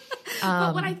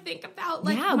 But when I think about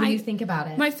like when you think about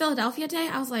it, my Philadelphia day,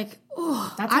 I was like,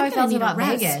 oh, that's how I felt about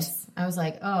rest. Vegas. I was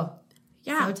like, oh,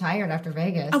 Yeah. so tired after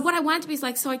Vegas. What I wanted to be is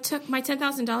like, so I took my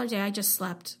 $10,000 day. I just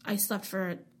slept. I slept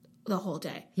for the whole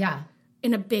day Yeah.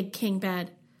 in a big king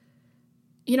bed.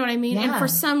 You know what I mean? Yeah. And for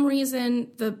some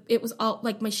reason, it was all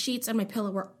like my sheets and my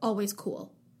pillow were always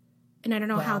cool. And I don't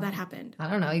know how that happened. I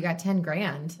don't know. You got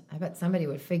 $10,000. I bet somebody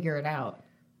would figure it out.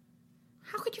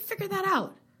 How could you figure that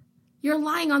out? You're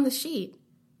lying on the sheet.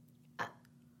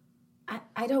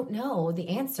 I don't know the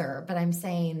answer, but I'm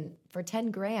saying for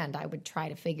 $10,000, I would try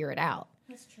to figure it out.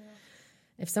 That's true.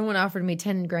 If someone offered me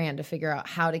 $10,000 to figure out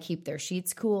how to keep their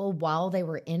sheets cool while they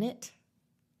were in it,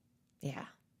 yeah,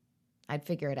 I'd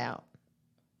figure it out.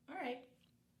 All right.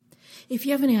 If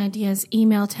you have any ideas,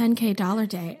 email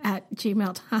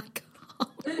 10kdollarday@gmail.com.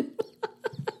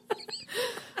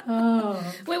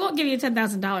 Oh. We won't give you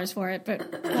 $10,000 for it, but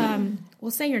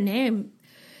we'll say your name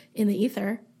in the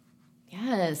ether.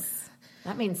 Yes,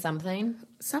 that means something.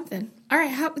 Something. All right,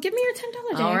 give me your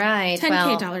 $10 day. All right,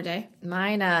 10K dollar day.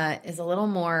 Mine is a little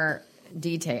more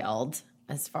detailed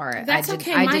as far as That's I did,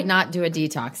 okay. I did not do a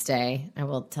detox day. I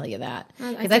will tell you that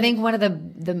I because I think one of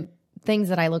the things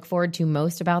that I look forward to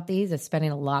most about these is spending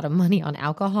a lot of money on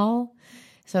alcohol.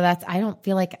 So I don't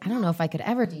know if I could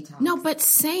ever detox. No, but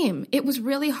same. It was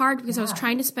really hard because I was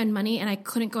trying to spend money and I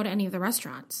couldn't go to any of the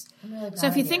restaurants. Really So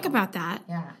if you think about that,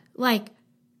 like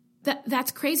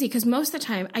that's crazy because most of the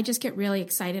time I just get really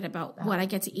excited about what I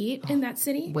get to eat in that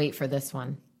city. Wait for this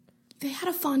one. They had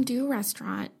a fondue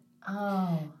restaurant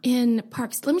in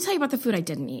parks. Let me tell you about the food I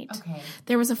didn't eat. Okay.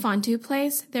 There was a fondue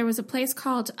place. There was a place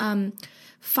called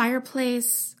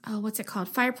Fireplace. Oh, what's it called?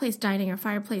 Fireplace Dining or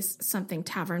Fireplace something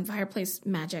tavern. Fireplace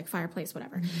Magic. Fireplace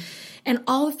whatever. Mm-hmm. And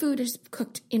all the food is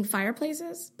cooked in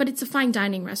fireplaces, but it's a fine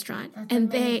dining restaurant. That's and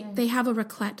amazing. they have a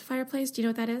raclette fireplace. Do you know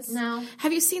what that is? No.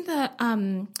 Have you seen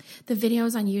the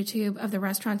videos on YouTube of the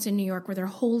restaurants in New York where they're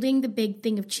holding the big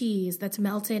thing of cheese that's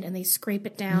melted and they scrape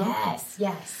it down?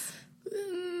 Yes.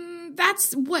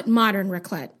 That's what modern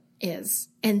raclette is.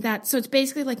 And so it's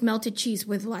basically like melted cheese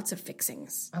with lots of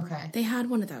fixings. Okay. They had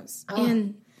one of those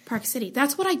in Park City.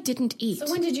 That's what I didn't eat.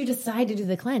 So when did you decide to do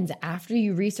the cleanse? After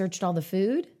you researched all the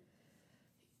food?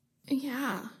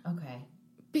 Yeah. Okay.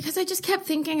 Because I just kept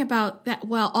thinking about that.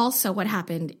 Well, also what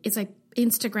happened is I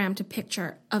Instagrammed a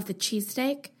picture of the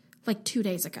cheesesteak like 2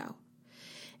 days ago.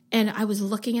 And I was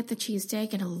looking at the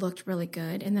cheesesteak and it looked really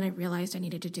good. And then I realized I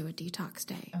needed to do a detox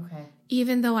day. Okay.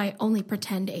 Even though I only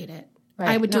pretend ate it. Right.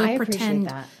 I would do a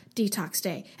pretend detox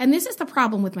day. And this is the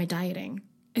problem with my dieting.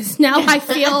 Is now I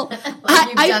feel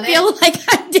I feel like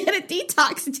I did a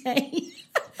detox day.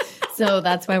 So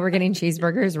that's why we're getting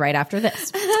cheeseburgers right after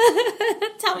this.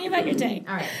 Tell me about your day.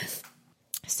 All right.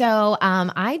 So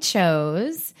I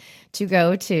chose to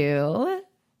go to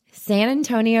San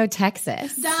Antonio,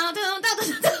 Texas. It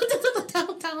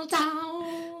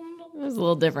was a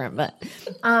little different, but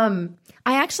I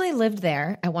actually lived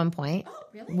there at one point. Oh,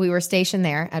 really? We were stationed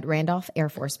there at Randolph Air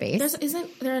Force Base.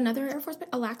 Isn't there another Air Force base?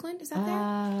 A Lackland? Is that there?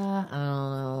 I don't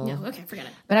know. No, okay, forget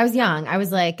it. But I was young. I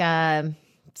was like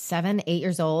 7, 8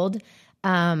 years old.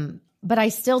 But I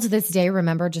still to this day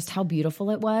remember just how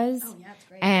beautiful it was. Oh, yeah, it's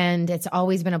great. And it's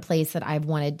always been a place that I've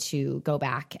wanted to go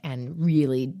back and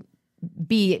really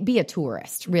be a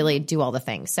tourist, really do all the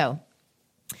things. So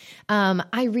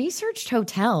I researched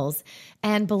hotels,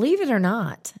 and believe it or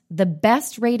not, the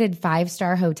best rated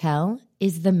 5-star hotel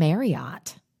is the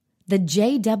Marriott, the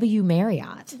JW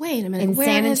Marriott. Wait a minute. In Where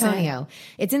San is Antonio.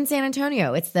 it? It's in San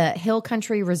Antonio. It's the Hill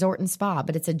Country Resort and Spa,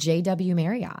 but it's a JW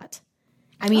Marriott.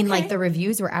 I mean, like the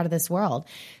reviews were out of this world.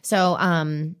 So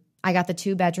I got the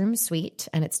 2-bedroom suite,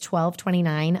 and it's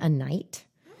 $1,229 a night.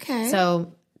 Okay.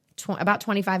 So about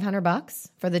 $2,500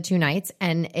 for the 2 nights,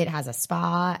 and it has a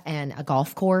spa and a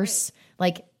golf course,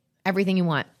 like everything you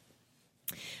want.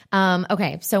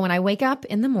 Okay, so when I wake up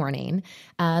in the morning,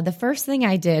 the first thing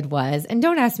I did was, and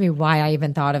don't ask me why I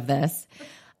even thought of this,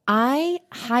 I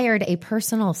hired a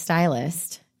personal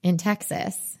stylist in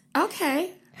Texas.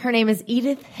 Okay. Her name is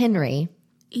Edith Henry.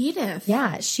 Edith.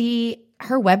 Yeah,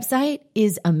 her website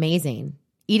is amazing.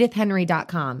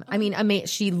 EdithHenry.com. I mean,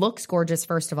 she looks gorgeous,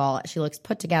 first of all. She looks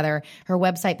put together. Her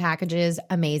website package is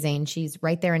amazing. She's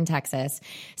right there in Texas.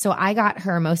 So I got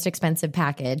her most expensive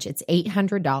package. It's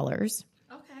 $800.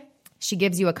 Okay. She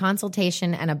gives you a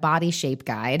consultation and a body shape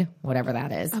guide, whatever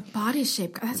that is. A body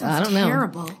shape guide? That sounds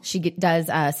terrible. She does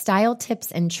style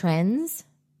tips and trends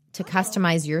to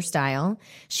customize your style.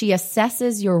 She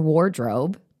assesses your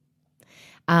wardrobe.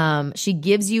 She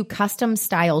gives you custom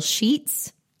style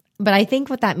sheets. But I think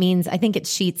what that means, I think it's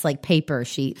sheets like paper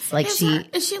sheets. Like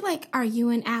is she like, are you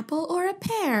an apple or a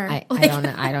pear? I don't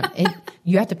know.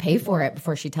 You have to pay for it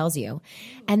before she tells you.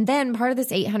 And then part of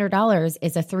this $800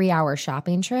 is a 3-hour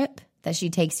shopping trip that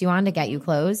she takes you on to get you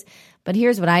clothes. But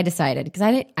here's what I decided, because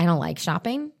I don't like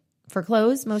shopping for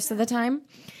clothes most of the time.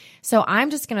 So I'm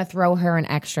just going to throw her an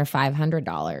extra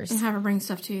 $500 and have her bring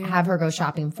stuff to you. Have her go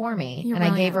shopping for me.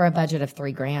 I gave her a budget of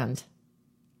 $3,000.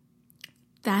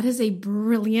 That is a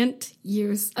brilliant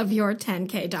use of your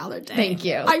 $10K day. Thank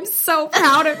you. I'm so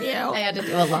proud of you. I had to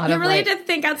do a lot You really had to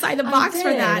think outside the box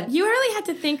for that. You really had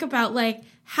to think about, like,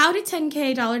 how do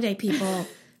 $10K day people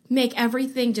make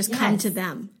everything just come to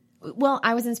them? Well,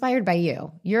 I was inspired by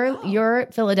you. Your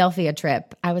Philadelphia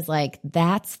trip, I was like,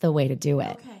 that's the way to do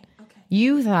it. Okay.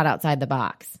 You thought outside the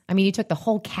box. I mean, you took the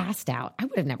whole cast out. I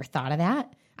would have never thought of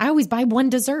that. I always buy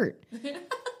one dessert.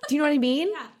 Do you know what I mean?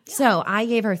 Yeah. So I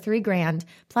gave her $3,000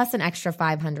 plus an extra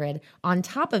 $500 on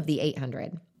top of the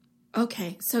 $800.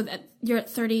 Okay, so that you're at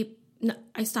 30. No,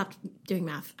 I stopped doing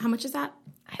math. How much is that?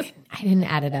 I didn't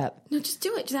add it up. No, just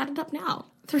do it. Just add it up now.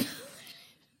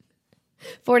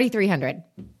 4,300.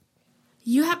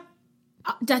 You have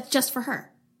that's just for her.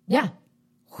 Yeah.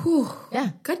 Whew.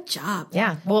 Yeah. Good job.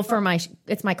 Yeah. Well,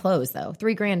 it's my clothes though.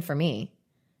 $3,000 for me.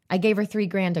 I gave her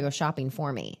 $3,000 to go shopping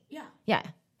for me. Yeah. Yeah.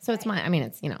 So it's I'm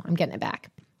getting it back.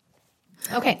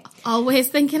 Okay. Always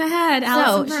thinking ahead.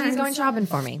 Allison So she's going shopping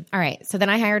for me. All right. So then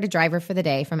I hired a driver for the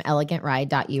day from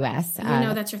elegantride.us. You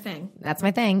know that's your thing. That's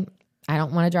my thing. I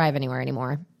don't want to drive anywhere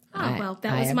anymore. Oh, well,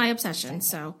 that was my obsession.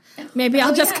 So maybe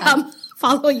I'll just come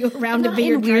follow you around and be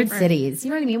your in weird driver. cities. You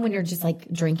know what I mean? When you're just like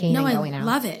drinking and going out. I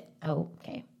love it. Oh,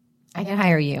 okay. I can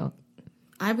hire you.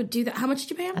 I would do that. How much did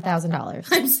you pay him?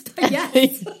 $1,000.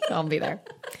 Yes. I'll be there.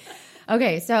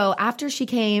 Okay, so after she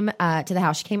came to the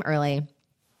house, she came early.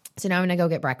 So now I'm going to go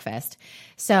get breakfast.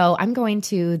 So I'm going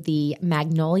to the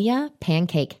Magnolia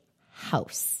Pancake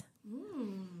House.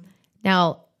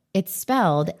 Now, it's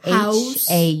spelled House.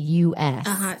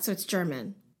 H-A-U-S. So it's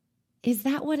German. Is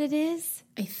that what it is?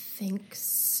 I think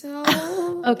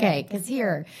so. Okay, because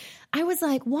here, I was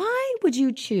like, why would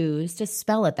you choose to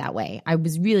spell it that way? I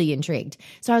was really intrigued.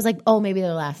 So I was like, oh, maybe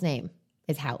their last name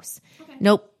is House. Okay.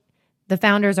 Nope. The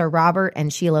founders are Robert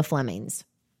and Sheila Flemings,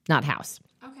 not House.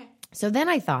 Okay. So then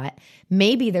I thought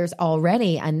maybe there's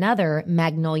already another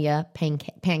Magnolia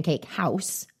Pancake House,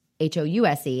 House.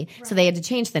 Right. So they had to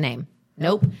change the name.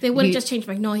 Nope. They wouldn't just change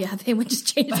Magnolia. They would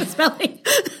just change the spelling.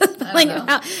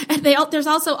 And there's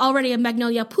also already a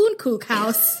Magnolia Poonkook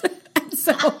House.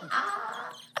 So...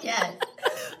 Yes.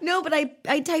 No, but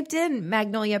I typed in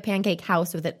Magnolia Pancake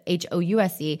House with it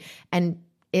House, and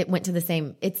it went to the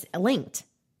same. It's linked.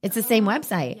 It's the same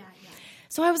website. Yeah.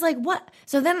 So I was like, what?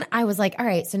 So then I was like, all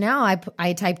right. So now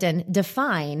I typed in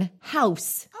define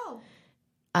house. Oh.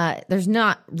 There's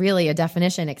not really a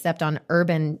definition except on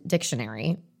Urban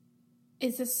Dictionary.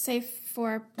 Is this safe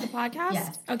for the podcast?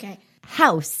 Yes. Okay.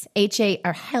 House,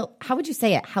 how would you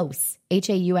say it? House,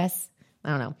 Haus? I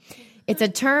don't know. It's a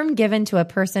term given to a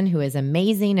person who is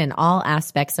amazing in all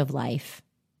aspects of life.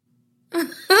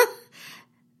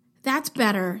 That's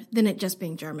better than it just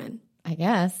being German. I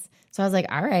guess. So I was like,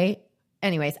 all right.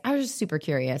 Anyways, I was just super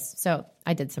curious. So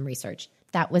I did some research.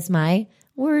 That was my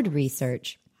word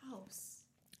research.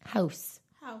 House.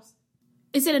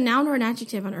 Is it a noun or an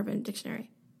adjective on Urban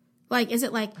Dictionary? Like, is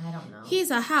it like, I don't know.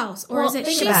 He's a house? Or is it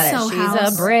think she's about it. so She's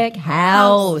house? a brick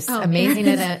house. Oh. Amazing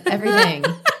at everything.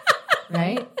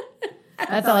 Right?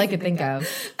 That's all I could think of.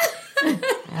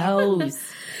 House.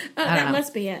 That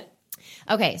must be it.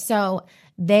 Okay, so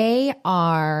they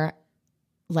are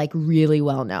like really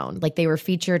well known. Like they were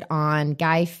featured on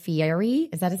Guy Fieri.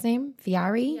 Is that his name?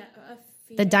 Fieri? Yeah.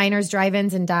 The Diners,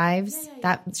 Drive-Ins, and Dives. Yeah.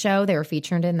 That show. They were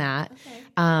featured in that.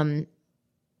 Okay.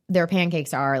 Their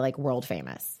pancakes are like world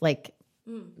famous. Like,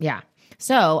 yeah.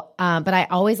 So, but I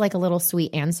always like a little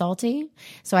sweet and salty.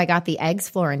 So I got the eggs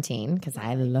Florentine because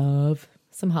I love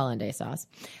some hollandaise sauce.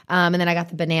 And then I got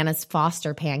the bananas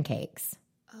Foster pancakes.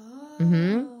 Oh.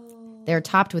 Mm-hmm. They're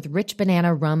topped with rich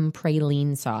banana rum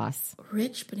praline sauce.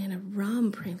 Rich banana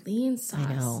rum praline sauce.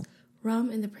 I know.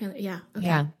 Rum and the praline. Yeah. Okay.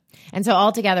 Yeah. And so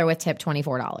all together with tip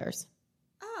 $24.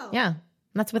 Oh. Yeah.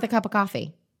 That's with a cup of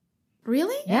coffee.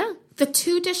 Really? Yeah. The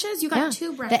two dishes? You got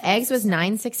two breakfasts. The eggs was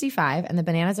 $9.65 and the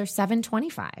bananas are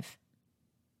 $7.25.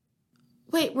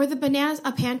 Wait, were the bananas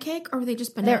a pancake or were they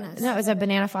just bananas? No, it was a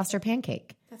banana Foster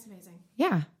pancake. That's amazing.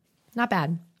 Yeah. Not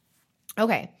bad.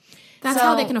 Okay. That's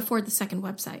how they can afford the second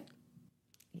website.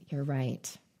 You're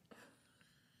right.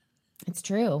 It's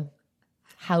true.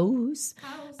 House.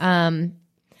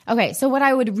 Okay, so what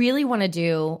I would really want to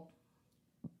do,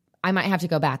 I might have to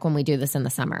go back when we do this in the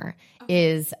summer,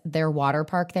 is their water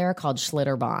park there called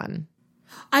Schlitterbahn.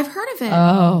 I've heard of it.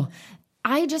 Oh,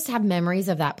 I just have memories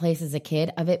of that place as a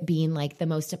kid, of it being like the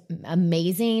most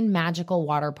amazing, magical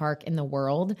water park in the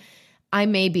world. I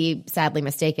may be sadly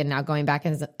mistaken now going back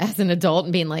as an adult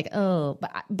and being like, oh,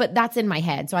 but that's in my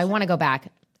head. So I want to go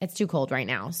back. It's too cold right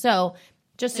now. So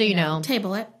just so you know.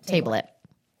 Table it.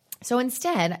 So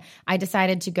instead, I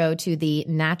decided to go to the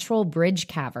Natural Bridge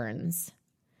Caverns.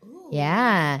 Ooh.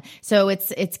 Yeah. So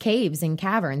it's caves and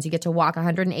caverns. You get to walk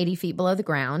 180 feet below the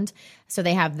ground. So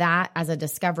they have that as a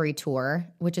discovery tour,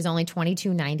 which is only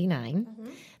 $22.99. Mm-hmm.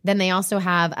 Then they also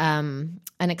have an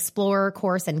explorer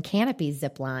course and canopy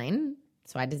zip line.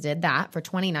 So I just did that for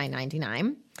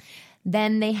 $29.99.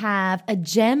 Then they have a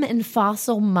gem and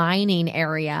fossil mining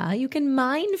area. You can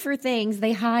mine for things.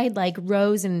 They hide like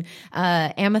rose and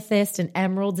amethyst and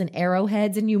emeralds and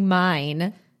arrowheads, and you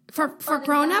mine. For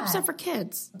grown-ups or for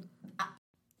kids?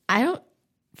 For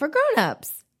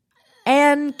grown-ups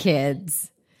and kids.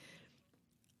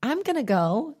 I'm going to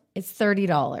go. It's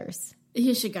 $30.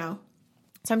 You should go.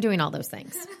 So I'm doing all those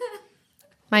things.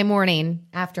 My morning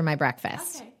after my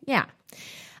breakfast. Okay. Yeah.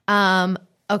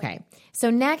 Okay. So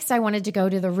next I wanted to go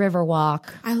to the Riverwalk.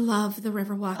 I love the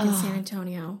Riverwalk in San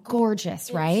Antonio.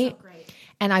 Gorgeous, right? So great.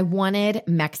 And I wanted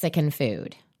Mexican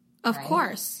food. Of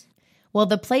course. Well,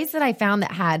 the place that I found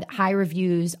that had high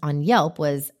reviews on Yelp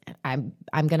was, I'm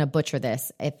going to butcher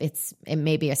this. It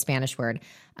may be a Spanish word.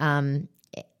 Acenar.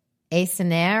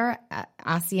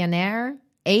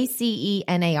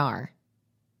 A-C-E-N-A-R.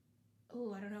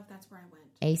 Oh, I don't know if that's where I went.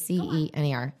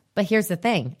 A-C-E-N-A-R. But here's the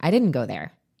thing. I didn't go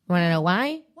there. You want to know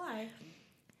why? Why?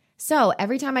 So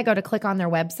every time I go to click on their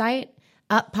website,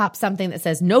 up pops something that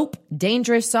says, nope,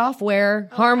 dangerous software,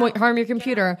 harm your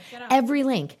computer. Get out. Every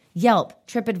link, Yelp,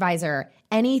 TripAdvisor,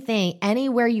 anything,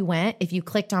 anywhere you went, if you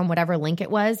clicked on whatever link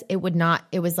it was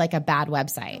like a bad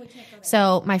website.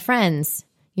 So my friends,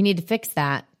 you need to fix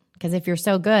that, because if you're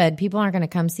so good, people aren't going to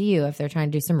come see you if they're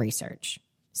trying to do some research.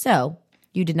 So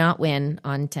you did not win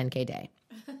on 10K day.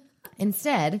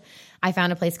 Instead, I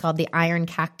found a place called the Iron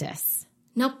Cactus.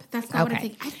 Nope, that's not what I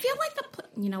think. I feel like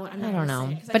you know what? I don't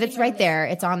know. But it's right there.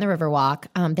 It's on the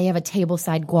Riverwalk. They have a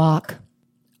tableside guac.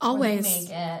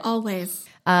 Always. Always.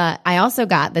 I also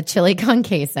got the chili con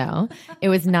queso. It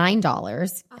was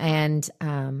 $9. And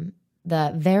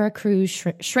the Veracruz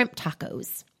shrimp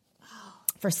tacos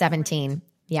for $17.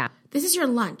 Yeah. This is your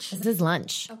lunch. This is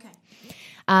lunch. Okay.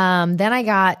 Then I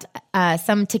got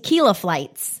some tequila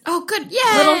flights. Oh, good.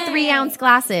 Yeah. Little 3-ounce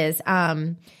glasses.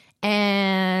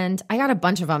 And I got a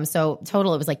bunch of them. So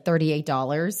total, it was like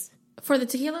 $38 for the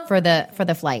tequila for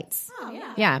the flights. Oh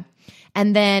yeah. Yeah.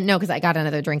 And then no, because I got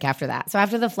another drink after that. So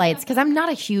after the flights, because I'm not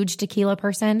a huge tequila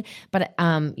person, but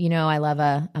I love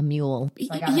a mule.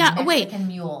 So yeah. Wait.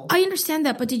 Mule. I understand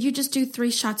that, but did you just do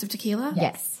 3 shots of tequila?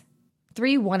 Yes.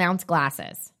 3 1-ounce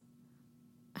glasses.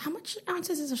 How much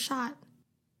ounces is a shot?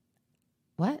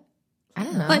 What? I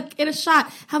don't know. Like in a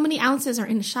shot, how many ounces are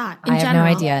in a shot? I have no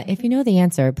idea. If you know the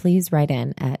answer, please write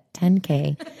in at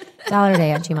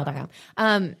 10k$day@gmail.com.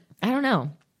 I don't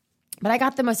know. But I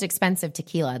got the most expensive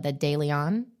tequila, the De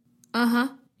Leon. Uh-huh.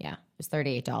 Yeah, it was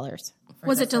 $38.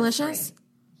 Was it delicious?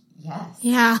 Yes.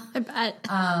 Yeah, I bet.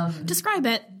 Describe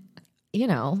it. You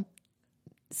know,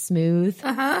 smooth,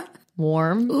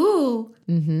 warm. Ooh.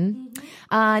 Mm-hmm.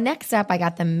 Next up, I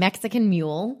got the Mexican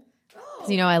Mule.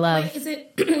 You know, I love. Wait, is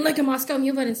it like a Moscow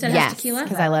Mule, but instead has tequila?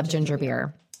 Because I love ginger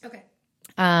beer. Okay.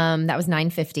 That was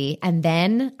 $9.50, and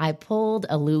then I pulled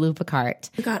a Lulu Picard.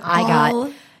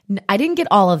 I didn't get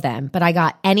all of them, but I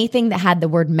got anything that had the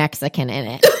word Mexican in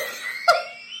it.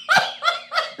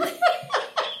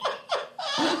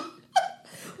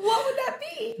 What would that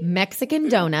be? Mexican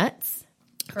donuts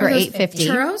for $8.50.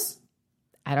 Churros?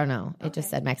 I don't know. It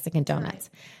just said Mexican donuts.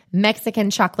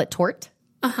 Mexican chocolate torte.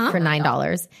 For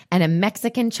 $9, and a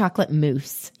Mexican chocolate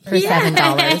mousse for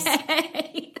 $7.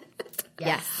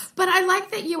 Yes. But I like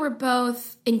that you were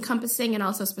both encompassing and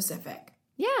also specific.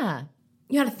 Yeah.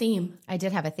 You had a theme. I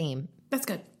did have a theme. That's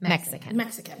good. Mexican.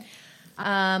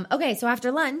 Okay, so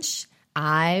after lunch,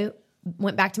 I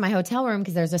went back to my hotel room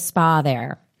because there's a spa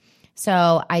there.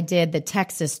 So I did the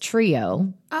Texas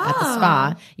Trio at the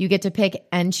spa. You get to pick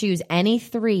and choose any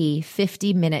 3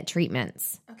 50-minute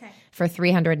treatments. For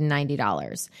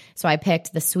 $390. So I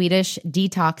picked the Swedish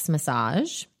detox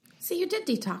massage. See, you did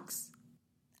detox.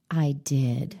 I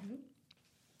did.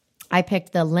 I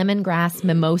picked the lemongrass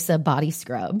mimosa body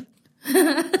scrub.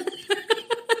 I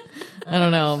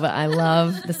don't know, but I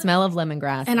love the smell of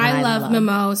lemongrass. And I love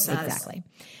mimosas. Exactly.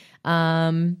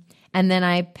 And then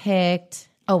I picked,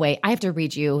 I have to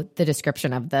read you the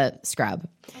description of the scrub.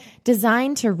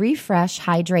 Designed to refresh,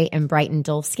 hydrate, and brighten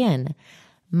dull skin.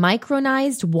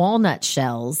 Micronized walnut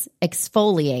shells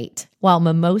exfoliate, while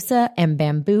mimosa and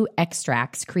bamboo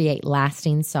extracts create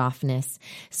lasting softness.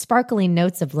 Sparkling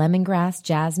notes of lemongrass,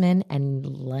 jasmine, and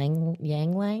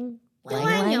lang-a-lang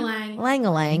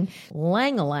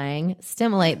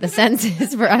stimulate the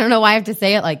senses for, I don't know why I have to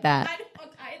say it like that. I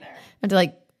don't either. I have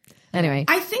to anyway.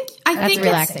 I think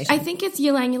relaxation. I think it's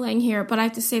ylang ylang here, but I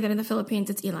have to say that in the Philippines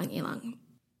it's ilang ilang.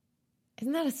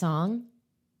 Isn't that a song?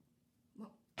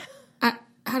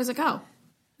 How does it go?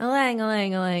 Alang. What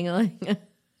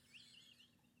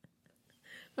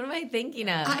am I thinking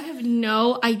of? I have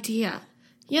no idea.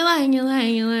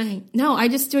 Ylang. No,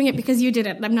 I'm just doing it because you did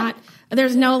it. I'm not.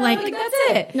 There's no that's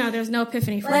it. No, there's no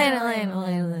epiphany for it. I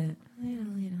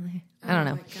don't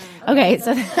know. Okay,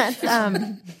 so that's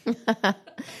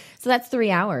so that's 3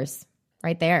 hours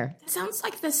right there. It sounds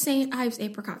like the St. Ives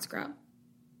apricot scrub.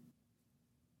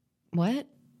 What?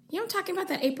 You know what I'm talking about?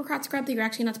 That apricot scrub that you're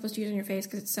actually not supposed to use on your face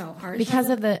because it's so hard. Because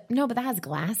of but that has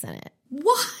glass in it.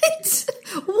 What?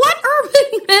 What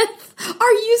urban myth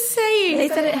are you saying? They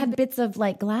said it had bits of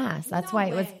glass. That's why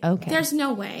it was okay. There's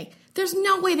no way. There's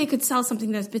no way they could sell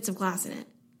something that has bits of glass in it.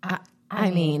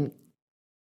 I mean,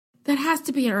 that has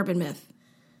to be an urban myth.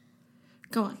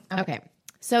 Go on. Okay.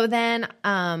 So then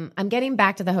I'm getting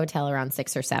back to the hotel around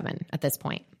 6 or 7 at this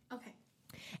point.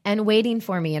 And waiting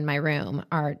for me in my room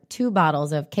are 2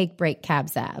 bottles of Cake Break Cab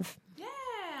Sav. Yeah.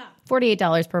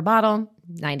 $48 per bottle,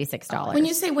 $96. When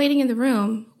you say waiting in the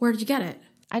room, where did you get it?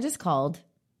 I just called.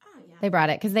 Oh, yeah. They brought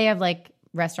it because they have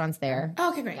restaurants there.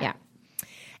 Oh, okay, great. Yeah.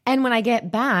 And when I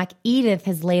get back, Edith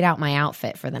has laid out my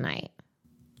outfit for the night.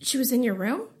 She was in your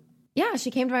room? Yeah,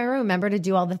 she came to my room, remember, to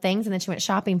do all the things, and then she went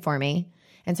shopping for me.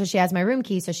 And so she has my room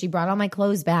key, so she brought all my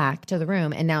clothes back to the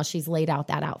room, and now she's laid out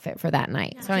that outfit for that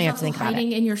night. So I don't even have to think about it.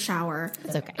 Hiding in your shower.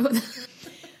 It's okay.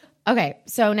 Okay,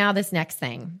 so now this next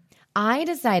thing. I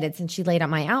decided, since she laid out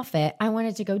my outfit, I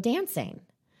wanted to go dancing.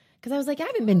 Because I was like, I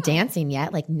haven't been dancing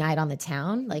yet, like night on the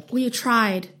town. Like, well, you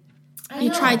tried.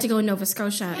 You tried to go in Nova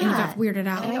Scotia, and you got weirded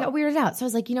out. And I got weirded out. So I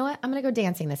was like, you know what? I'm going to go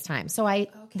dancing this time. So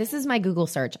this is my Google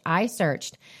search. I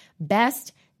searched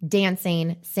best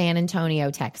dancing San Antonio,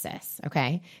 Texas.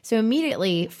 Okay. So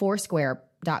immediately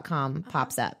Foursquare.com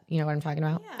pops up. You know what I'm talking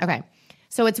about? Yeah. Okay.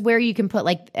 So it's where you can put,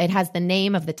 like, it has the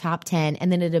name of the top 10,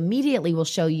 and then it immediately will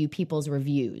show you people's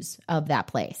reviews of that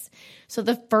place. So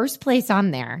the first place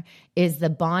on there is the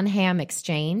Bonham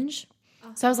Exchange.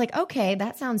 So I was like, okay,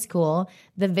 that sounds cool.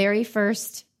 The very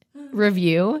first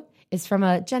review is from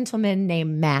a gentleman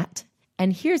named Matt.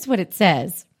 And here's what it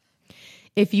says.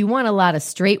 If you want a lot of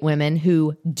straight women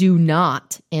who do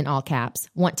not, in all caps,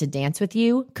 want to dance with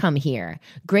you, come here.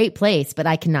 Great place, but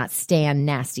I cannot stand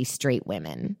nasty straight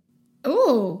women.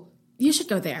 Oh, you should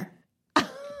go there. I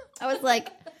was like,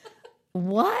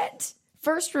 what?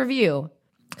 First review.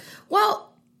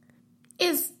 Well,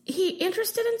 is he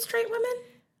interested in straight women?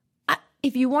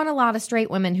 If you want a lot of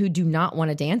straight women who do not want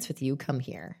to dance with you, come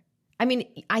here. I mean,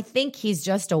 I think he's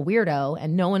just a weirdo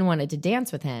and no one wanted to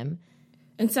dance with him.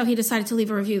 And so he decided to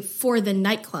leave a review for the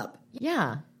nightclub.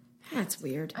 Yeah. That's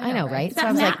weird. I know, right? So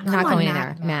I was like, not going in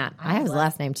there. Matt. I have his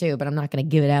last name too, but I'm not going to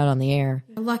give it out on the air.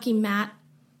 Lucky Matt.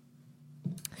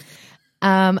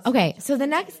 Okay. So the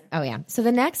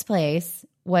next place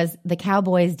was the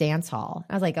Cowboys Dance Hall.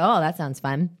 I was like, oh, that sounds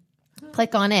fun.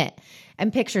 Click on it.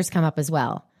 And pictures come up as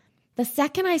well. The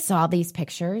second I saw these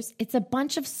pictures, it's a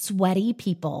bunch of sweaty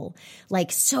people,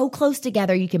 like so close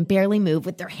together you can barely move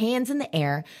with their hands in the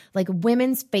air. Like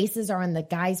women's faces are on the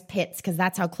guys' pits because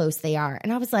that's how close they are.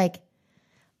 And I was like,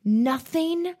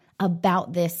 nothing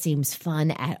about this seems fun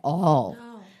at all.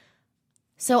 No.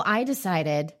 So I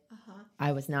decided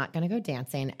I was not going to go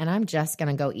dancing and I'm just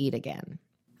going to go eat again.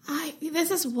 This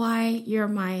is why you're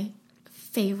my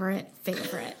favorite.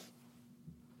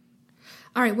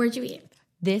 All right, where'd you eat?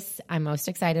 This I'm most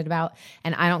excited about,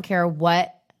 and I don't care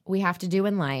what we have to do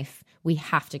in life. We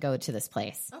have to go to this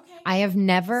place. Okay. I have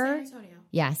never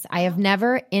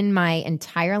in my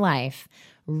entire life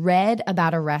read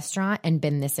about a restaurant and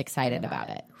been this excited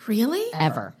about it. Really?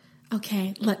 Ever.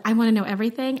 Okay. Look, I want to know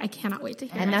everything. I cannot wait to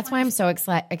hear. And that's why I'm so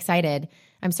excited.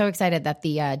 I'm so excited that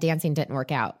the dancing didn't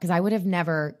work out because I would have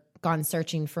never gone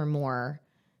searching for more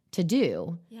to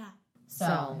do. Yeah.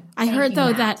 So I heard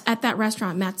though that at that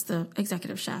restaurant, Matt's the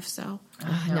executive chef. So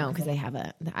no, because they have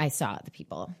I saw the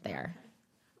people there,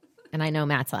 and I know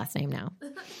Matt's last name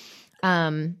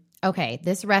now. Okay,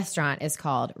 this restaurant is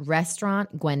called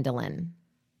Restaurant Gwendolyn.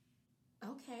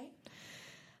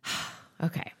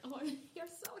 Okay. Oh, you're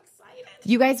so excited.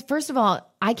 You guys, first of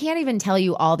all, I can't even tell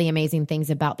you all the amazing things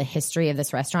about the history of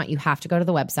this restaurant. You have to go to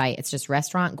the website. It's just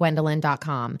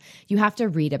restaurantgwendolyn.com. You have to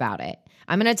read about it.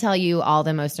 I'm going to tell you all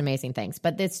the most amazing things,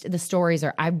 but the stories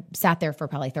are, I sat there for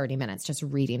probably 30 minutes just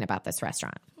reading about this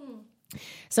restaurant.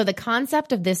 So the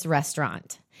concept of this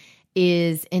restaurant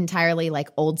is entirely like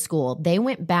old school. They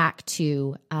went back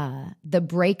to the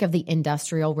break of the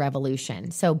Industrial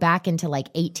Revolution. So back into like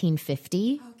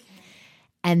 1850. Okay.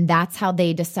 And that's how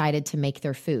they decided to make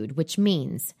their food, which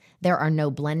means there are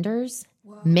no blenders,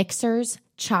 mixers,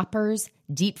 choppers,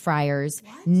 deep fryers,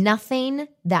 nothing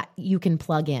that you can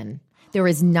plug in. There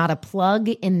is not a plug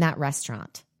in that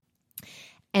restaurant.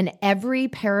 And every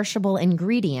perishable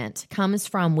ingredient comes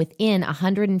from within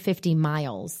 150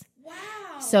 miles. Wow.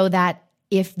 So that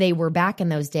if they were back in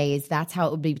those days, that's how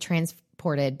it would be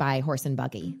transported by horse and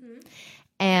buggy. Mm-hmm.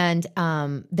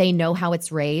 And they know how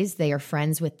it's raised. They are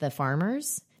friends with the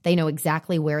farmers. They know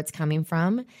exactly where it's coming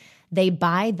from. They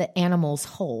buy the animals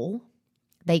whole.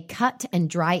 They cut and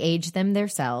dry age them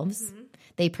themselves. Mm-hmm.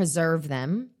 They preserve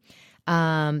them.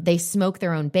 They smoke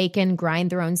their own bacon,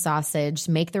 grind their own sausage,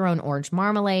 make their own orange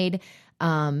marmalade,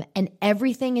 and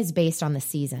everything is based on the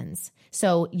seasons.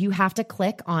 So you have to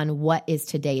click on what is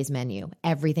today's menu.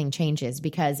 Everything changes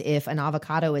because if an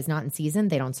avocado is not in season,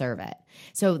 they don't serve it.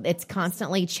 So it's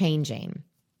constantly changing.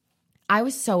 I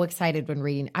was so excited when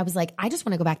reading. I was like, I just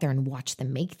want to go back there and watch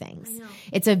them make things.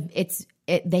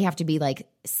 They have to be like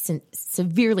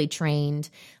severely trained.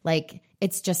 Like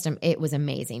it was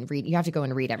amazing. You have to go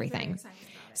and read everything.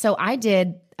 So I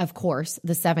did, of course,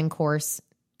 the 7-course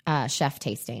chef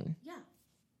tasting. Yeah.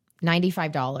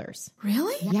 $95.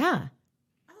 Really? Yeah.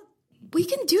 We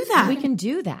can do that. We can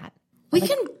do that.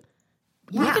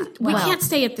 Yeah. We can't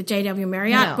stay at the JW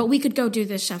Marriott, No. but we could go do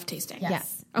this chef tasting.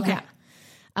 Yes. Okay.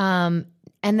 Yeah.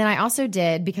 And then I also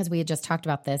did, because we had just talked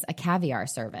about this, a caviar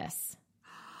service.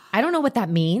 I don't know what that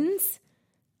means.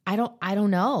 I don't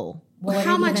know. Well,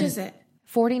 how much is it?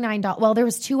 $49. Well, there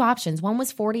was two options. One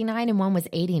was $49 and one was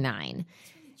 $89.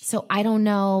 So I don't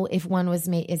know if one was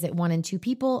made. Is it one and two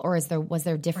people, or was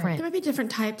there different? There might be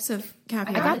different types of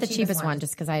caviar. I got the cheapest one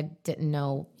just because I didn't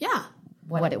know. Yeah.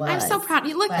 What it was. I'm so proud.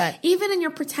 You look, even in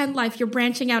your pretend life, you're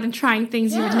branching out and trying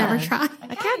things you would never try.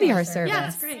 A caviar service. Yeah,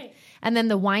 that's great. And then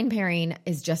the wine pairing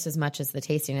is just as much as the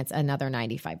tasting. It's another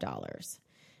 $95.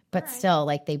 But still,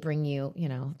 like, they bring you,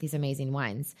 these amazing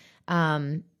wines.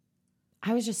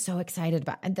 I was just so excited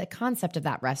about the concept of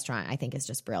that restaurant. I think is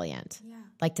just brilliant. Yeah.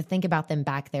 Like, to think about them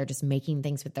back there just making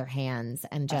things with their hands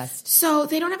and just. So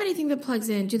they don't have anything that plugs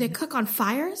in. Do they cook on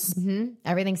fires? Mm-hmm.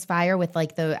 Everything's fire with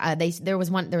like there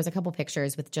was a couple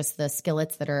pictures with just the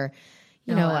skillets that are,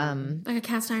 like a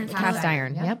cast iron. Cast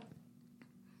iron. Yep.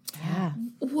 Yeah.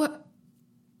 What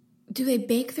do they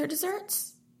bake their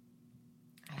desserts?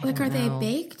 Are they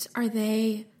baked? Are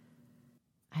they?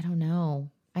 I don't know.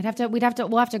 We'll have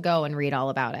to go and read all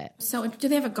about it. So do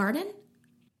they have a garden?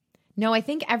 No, I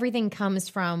think everything comes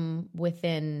from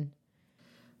within.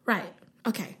 Right.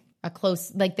 Okay. A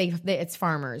close, like it's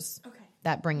farmers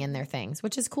that bring in their things,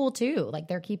 which is cool too. Like,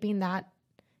 they're keeping that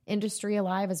industry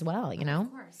alive as well,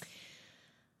 Of course.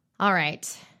 All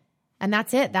right. And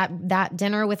that's it. That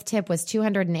dinner with tip was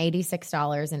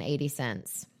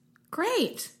 $286.80.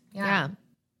 Great. Yeah.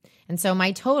 And so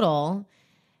my total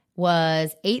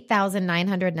was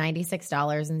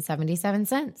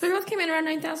 $8,996.77. So we both came in around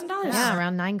 $9,000. Yeah,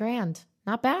 around $9,000.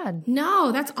 Not bad.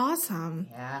 No, that's awesome.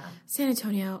 Yeah. San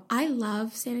Antonio. I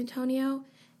love San Antonio.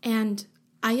 And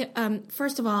I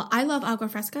first of all, I love agua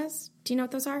frescas. Do you know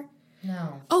what those are?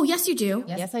 No. Oh, yes, you do.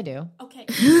 Yes, I do. Okay.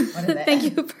 Thank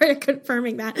you for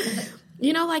confirming that.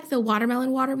 Like the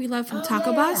watermelon water we love from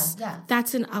Taco Bus? Yeah.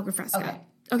 That's an agua fresca.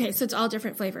 Okay, so it's all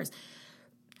different flavors.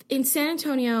 In San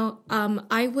Antonio,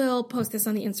 I will post this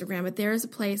on the Instagram, but there is a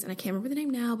place, and I can't remember the name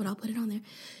now, but I'll put it on there,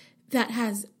 that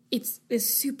has, it's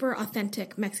this super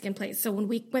authentic Mexican place. So when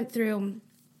we went through,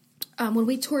 when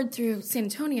we toured through San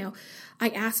Antonio, I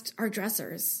asked our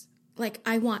dressers, like,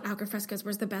 I want agua frescas,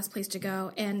 where's the best place to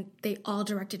go? And they all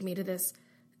directed me to this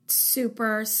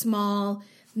super small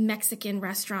Mexican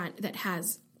restaurant that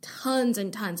has tons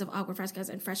and tons of agua frescas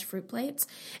and fresh fruit plates,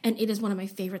 and it is one of my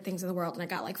favorite things in the world. And I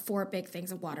got like 4 big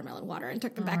things of watermelon water and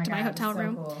took them back to my hotel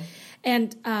room. Cool.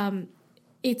 And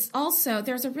it's also,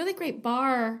 there's a really great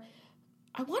bar,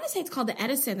 I want to say it's called the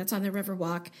Edison, that's on the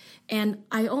Riverwalk, and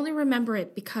I only remember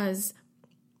it because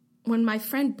when my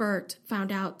friend Bert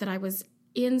found out that I was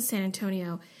in San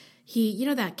Antonio, he,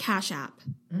 that Cash App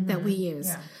that we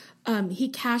use, he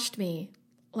cashed me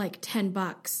like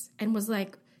 $10 and was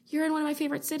like, "You're in one of my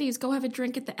favorite cities. Go have a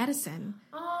drink at the Edison."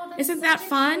 Oh, that's Isn't that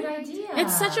fun? idea.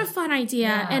 It's such a fun idea.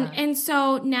 Yeah. And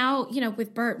so now,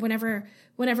 with Bert, whenever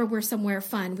we're somewhere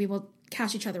fun, we will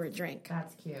cash each other a drink.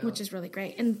 That's cute. Which is really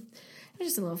great. And it's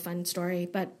just a little fun story,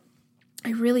 but I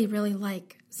really, really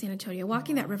like San Antonio.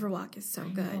 Walking that Riverwalk is so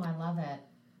good. Oh, I love it.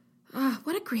 Ah,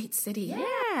 what a great city.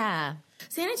 Yeah.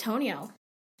 San Antonio.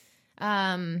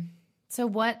 So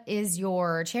what is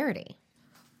your charity?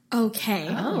 Okay.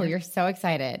 Oh, you're so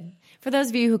excited. For those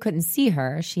of you who couldn't see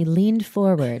her, she leaned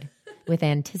forward with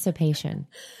anticipation.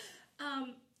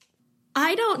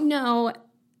 I don't know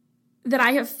that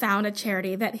I have found a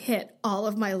charity that hit all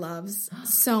of my loves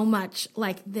so much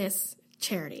like this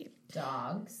charity.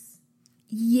 Dogs.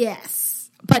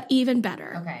 Yes, but even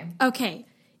better. Okay.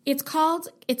 It's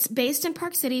based in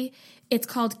Park City. It's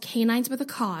called Canines with a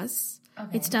Cause.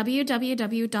 Okay. It's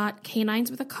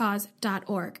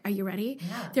www.canineswithacause.org. Are you ready?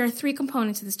 Yeah. There are 3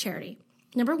 components to this charity.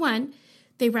 Number 1,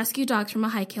 they rescue dogs from a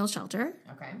high-kill shelter.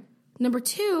 Okay. Number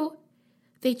 2,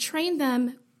 they train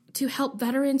them to help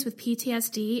veterans with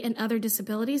PTSD and other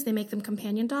disabilities. They make them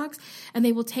companion dogs, and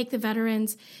they will take the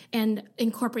veterans and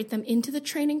incorporate them into the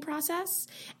training process.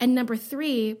 And number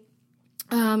 3,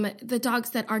 the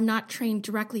dogs that are not trained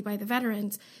directly by the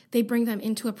veterans, they bring them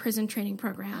into a prison training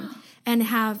program and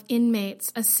have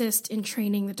inmates assist in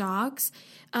training the dogs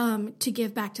to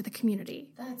give back to the community.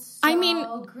 That's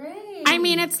so great. I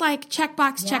mean, it's like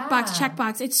checkbox,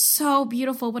 checkbox. It's so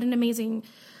beautiful. What an amazing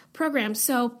program.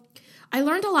 So I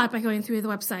learned a lot by going through the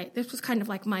website. This was kind of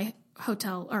like my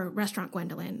hotel or restaurant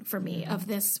Gwendolyn for me of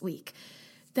this week.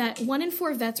 That 1 in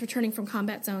 4 vets returning from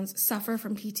combat zones suffer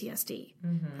from PTSD.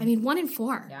 I mean, 1 in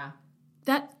 4. Yeah.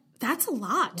 That's a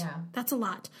lot. Yeah. That's a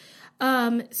lot.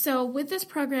 So with this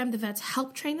program, the vets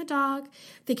help train the dog.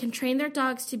 They can train their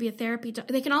dogs to be a therapy dog.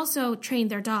 They can also train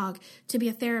their dog to be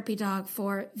a therapy dog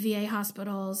for VA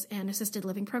hospitals and assisted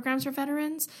living programs for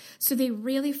veterans. So they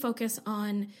really focus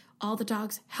on all the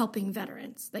dogs helping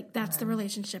veterans. Like that's the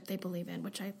relationship they believe in,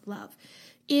 which I love.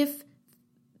 If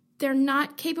they're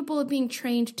not capable of being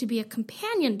trained to be a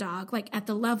companion dog, like at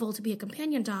the level to be a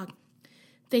companion dog,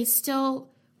 they still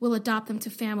will adopt them to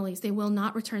families. They will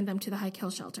not return them to the high kill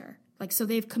shelter. Like, so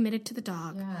they've committed to the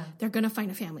dog. Yeah. They're going to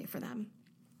find a family for them.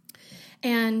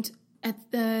 And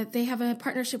they have a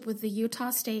partnership with the Utah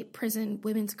State Prison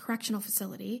Women's Correctional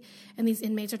Facility, and these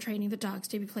inmates are training the dogs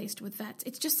to be placed with vets.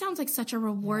 It just sounds like such a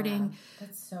rewarding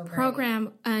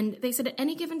program. And they said at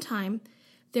any given time,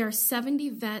 there are 70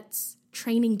 vets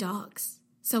training dogs.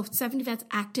 So 70 vets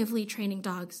actively training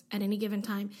dogs at any given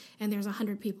time, and there's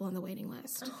 100 people on the waiting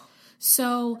list.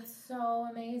 So That's so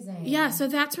amazing. yeah, so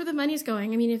that's where the money's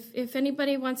going. I mean, if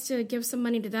anybody wants to give some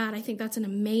money to that, I think that's an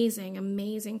amazing,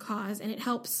 amazing cause, and it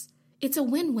helps. It's a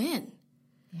win-win.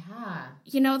 Yeah.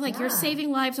 You know, like you're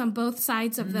saving lives on both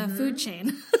sides of the food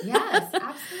chain. Yes,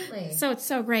 absolutely. So it's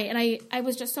so great, and I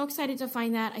was just so excited to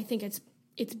find that. I think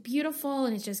it's beautiful,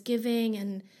 and it's just giving,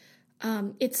 and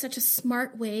it's such a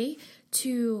smart way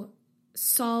to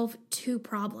solve two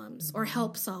problems or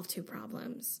help solve two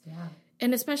problems. Yeah.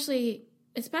 And especially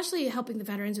helping the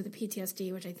veterans with the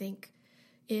PTSD, which I think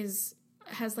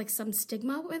has like some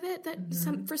stigma with it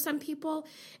that for some people,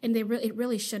 and it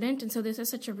really shouldn't. And so this is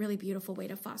such a really beautiful way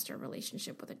to foster a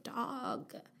relationship with a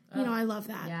dog. You know, I love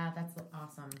that. Yeah, that's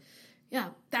awesome. Yeah,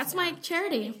 that's my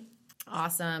charity.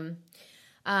 Awesome.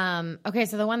 Okay,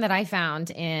 so the one that I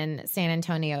found in San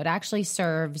Antonio, it actually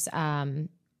serves the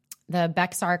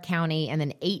Bexar County and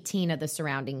then 18 of the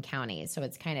surrounding counties. So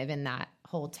it's kind of in that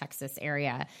whole Texas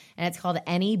area. And it's called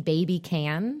Any Baby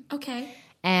Can. Okay.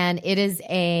 And it is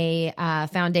a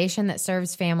foundation that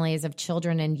serves families of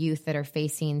children and youth that are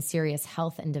facing serious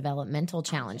health and developmental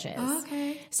challenges.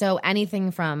 Okay. So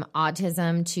anything from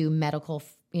autism to medical,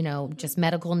 just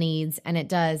medical needs. And it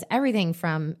does everything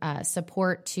from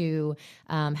support to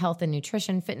health and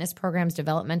nutrition, fitness programs,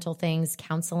 developmental things,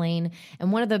 counseling.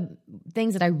 And one of the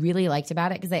things that I really liked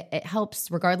about it, because it helps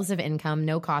regardless of income,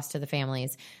 no cost to the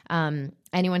families.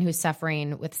 Anyone who's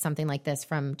suffering with something like this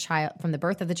from the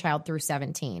birth of the child through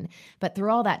 17. But through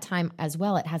all that time as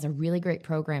well, it has a really great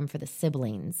program for the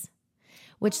siblings,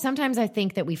 which sometimes I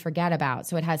think that we forget about.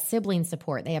 So it has sibling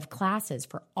support. They have classes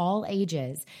for all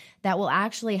ages that will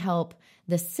actually help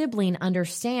the sibling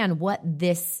understand what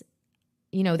this,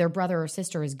 their brother or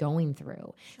sister is going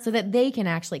through, so that they can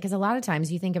actually, because a lot of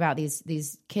times you think about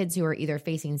these kids who are either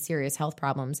facing serious health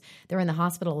problems, they're in the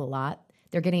hospital a lot.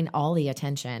 They're getting all the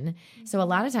attention. So a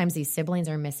lot of times these siblings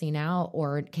are missing out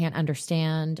or can't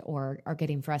understand or are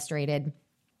getting frustrated.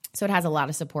 So it has a lot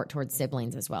of support towards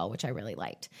siblings as well, which I really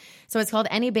liked. So it's called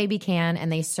Any Baby Can,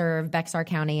 and they serve Bexar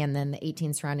County and then the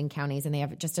 18 surrounding counties, and they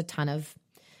have just a ton of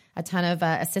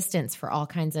assistance for all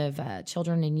kinds of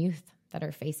children and youth that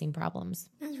are facing problems.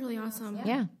 That's really awesome.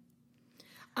 Yeah.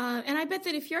 And I bet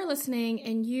that if you're listening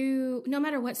and no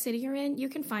matter what city you're in, you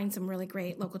can find some really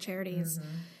great local charities.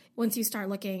 Once you start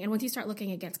looking,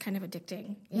 it gets kind of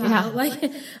addicting. You know? Like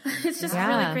it's just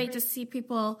really great to see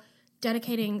people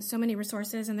dedicating so many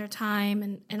resources and their time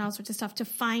and all sorts of stuff to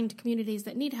find communities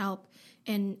that need help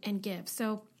and give.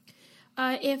 So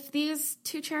if these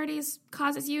two charities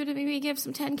causes you to maybe give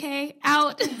some 10K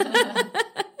out,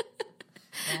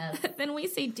 then we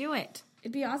say do it.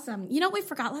 It'd be awesome. You know what we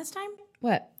forgot last time?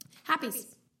 What?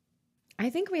 Happies. I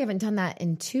think we haven't done that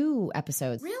in 2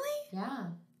 episodes. Really? Yeah.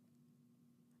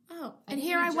 Oh, and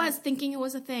here I was thinking it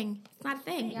was a thing. It's not a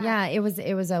thing. Yeah, it was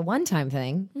a one-time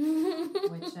thing.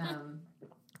 Which,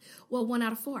 well, 1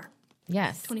 out of 4.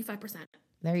 yes. 25%.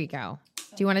 There you go.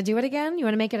 Do you want to do it again? You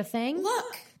want to make it a thing?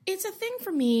 Look, it's a thing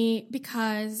for me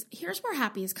because here's where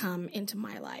happies come into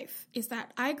my life, is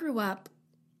that I grew up,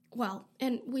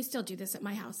 and we still do this at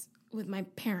my house with my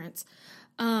parents.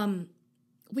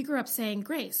 We grew up saying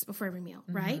grace before every meal,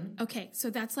 right? Okay, so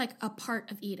that's like a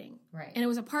part of eating. Right. And it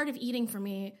was a part of eating for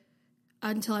me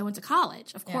until I went to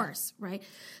college, of course, right?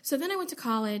 So then I went to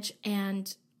college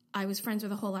and I was friends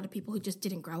with a whole lot of people who just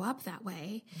didn't grow up that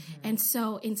way. And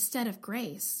so instead of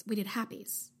grace, we did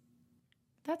happies.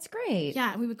 That's great.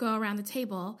 Yeah, we would go around the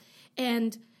table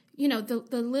and, the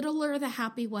littler the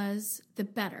happy was, the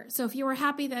better. So if you were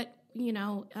happy that,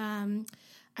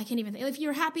 I can't even think. If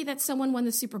you're happy that someone won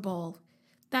the Super Bowl,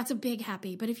 that's a big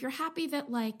happy. But if you're happy that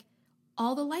like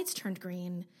all the lights turned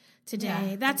green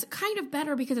today, that's kind of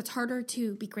better because it's harder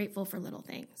to be grateful for little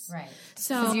things. Right.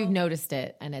 So because you've noticed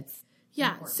it and it's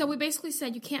Yeah. So we basically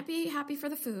said you can't be happy for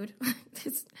the food.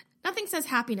 Nothing says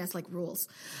happiness like rules.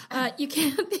 You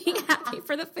can't be happy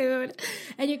for the food,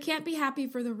 and you can't be happy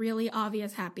for the really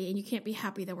obvious happy, and you can't be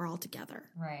happy that we're all together.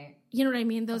 Right. You know what I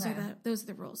mean? Those are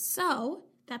the rules. So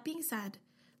that being said,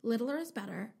 littler is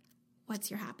better. What's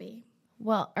your happy?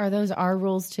 Well, are those our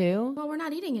rules too? Well, we're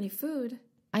not eating any food.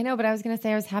 I know, but I was going to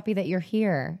say I was happy that you're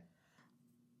here.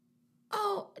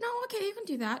 Oh, no, okay, you can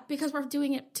do that because we're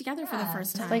doing it together for the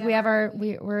first time. Like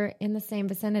we're in the same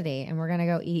vicinity and we're going to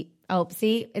go eat. Oh,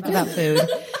 see, it's about food.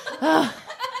 Oh,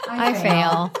 I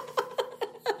fail.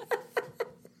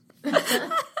 Okay.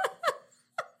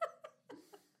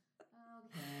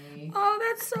 Oh,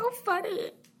 that's so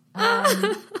funny.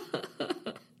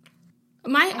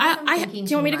 Do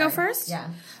you want me to go first? Yeah.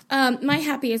 My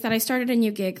happy is that I started a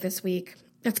new gig this week.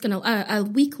 That's a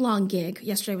week-long gig.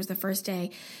 Yesterday was the first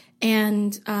day.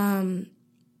 And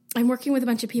I'm working with a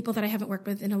bunch of people that I haven't worked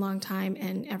with in a long time,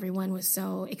 and everyone was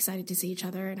so excited to see each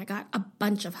other, and I got a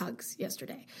bunch of hugs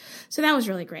yesterday. So that was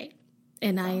really great.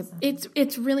 And awesome.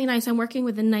 It's really nice. I'm working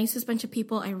with the nicest bunch of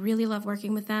people. I really love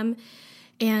working with them.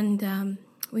 And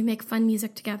we make fun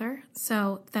music together.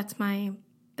 So that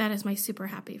is my super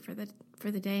happy for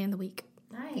the day and the week.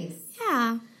 Nice.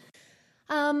 Yeah.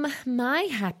 My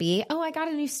happy. Oh, I got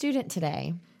a new student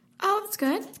today. Oh, that's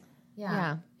good.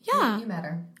 Yeah. Yeah. You met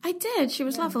her. I did. She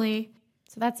was lovely.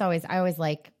 So I always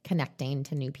like connecting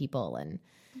to new people and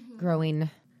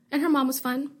growing. And her mom was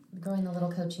fun. Growing the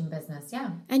little coaching business. Yeah.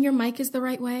 And your mic is the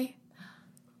right way.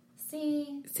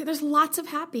 See, there's lots of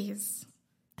happies.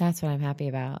 That's what I'm happy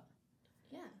about.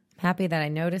 Yeah. I'm happy that I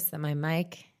noticed that my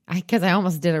mic, because I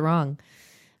almost did it wrong,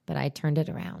 but I turned it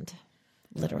around,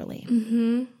 literally.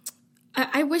 Mm-hmm.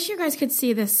 I wish you guys could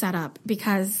see this setup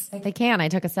because... They can. I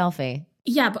took a selfie.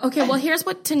 Yeah, but okay, well, here's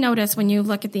what to notice when you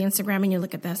look at the Instagram and you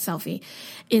look at the selfie,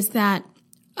 is that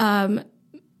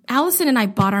Allison and I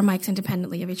bought our mics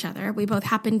independently of each other. We both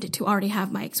happened to already have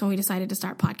mics when we decided to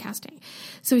start podcasting.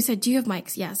 So we said, do you have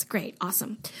mics? Yes, great,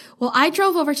 awesome. Well, I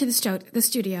drove over to the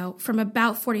studio from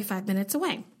about 45 minutes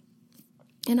away.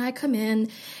 And I come in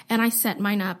and I set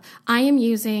mine up. I am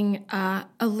using a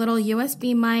little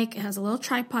USB mic. It has a little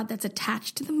tripod that's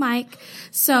attached to the mic.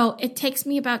 So it takes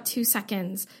me about 2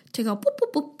 seconds to go boop,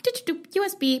 boop, boop,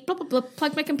 USB, blah, blah, blah,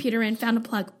 plug my computer in, found a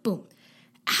plug, boom.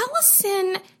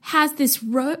 Allison has this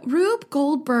Rube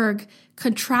Goldberg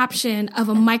contraption of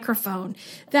a microphone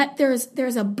that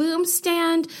there's a boom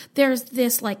stand, there's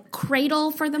this like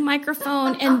cradle for the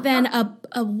microphone, and then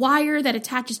a wire that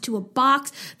attaches to a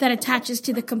box that attaches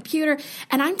to the computer.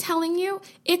 And I'm telling you,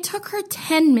 it took her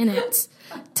 10 minutes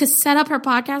to set up her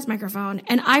podcast microphone,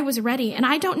 and I was ready. And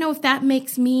I don't know if that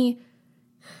means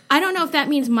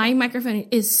my microphone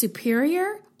is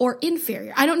superior or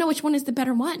inferior. I don't know which one is the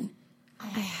better one.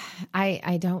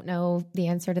 I don't know the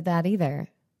answer to that either.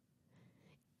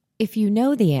 If you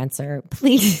know the answer,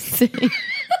 please.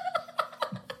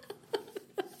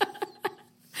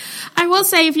 I will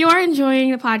say, if you are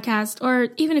enjoying the podcast, or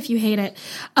even if you hate it,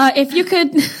 if you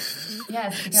could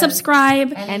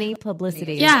subscribe. Any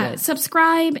publicity is good.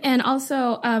 Subscribe. And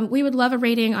also, we would love a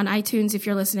rating on iTunes if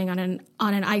you're listening on an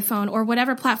iPhone or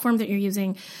whatever platform that you're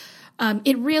using.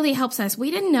 It really helps us. We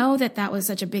didn't know that was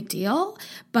such a big deal,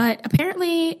 but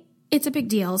apparently it's a big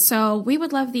deal. So we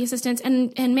would love the assistance,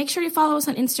 and make sure you follow us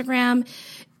on Instagram.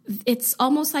 It's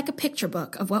almost like a picture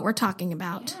book of what we're talking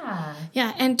about.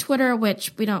 Yeah. And Twitter,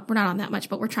 which we're not on that much,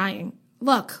 but we're trying.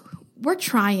 Look, we're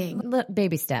trying.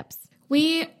 Baby steps.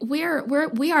 We are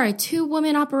a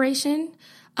 2-woman operation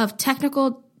of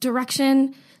technical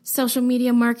direction, social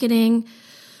media marketing,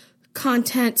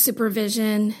 content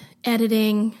supervision,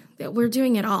 editing. We're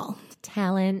doing it all.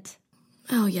 Talent.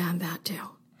 Oh yeah, I'm that too.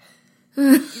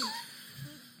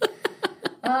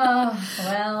 Oh,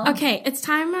 well. Okay, it's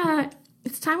time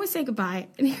we say goodbye.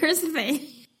 And here's the thing.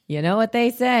 You know what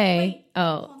they say. Wait,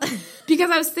 oh.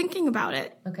 Because I was thinking about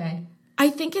it. Okay. I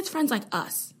think it's friends like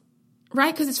us.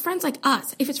 Right? Because it's friends like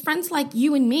us. If it's friends like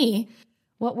you and me.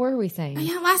 What were we saying?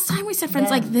 Yeah, last time we said friends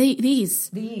like these.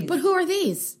 But who are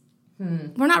these?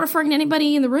 We're not referring to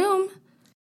anybody in the room.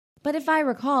 But if I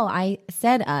recall, I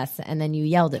said us, and then you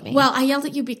yelled at me. Well, I yelled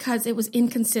at you because it was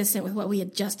inconsistent with what we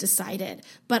had just decided.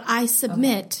 But I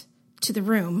submit to the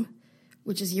room,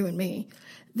 which is you and me,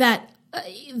 that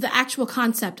the actual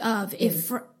concept of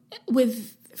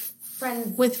with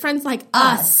friends like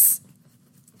us,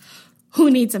 who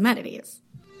needs amenities?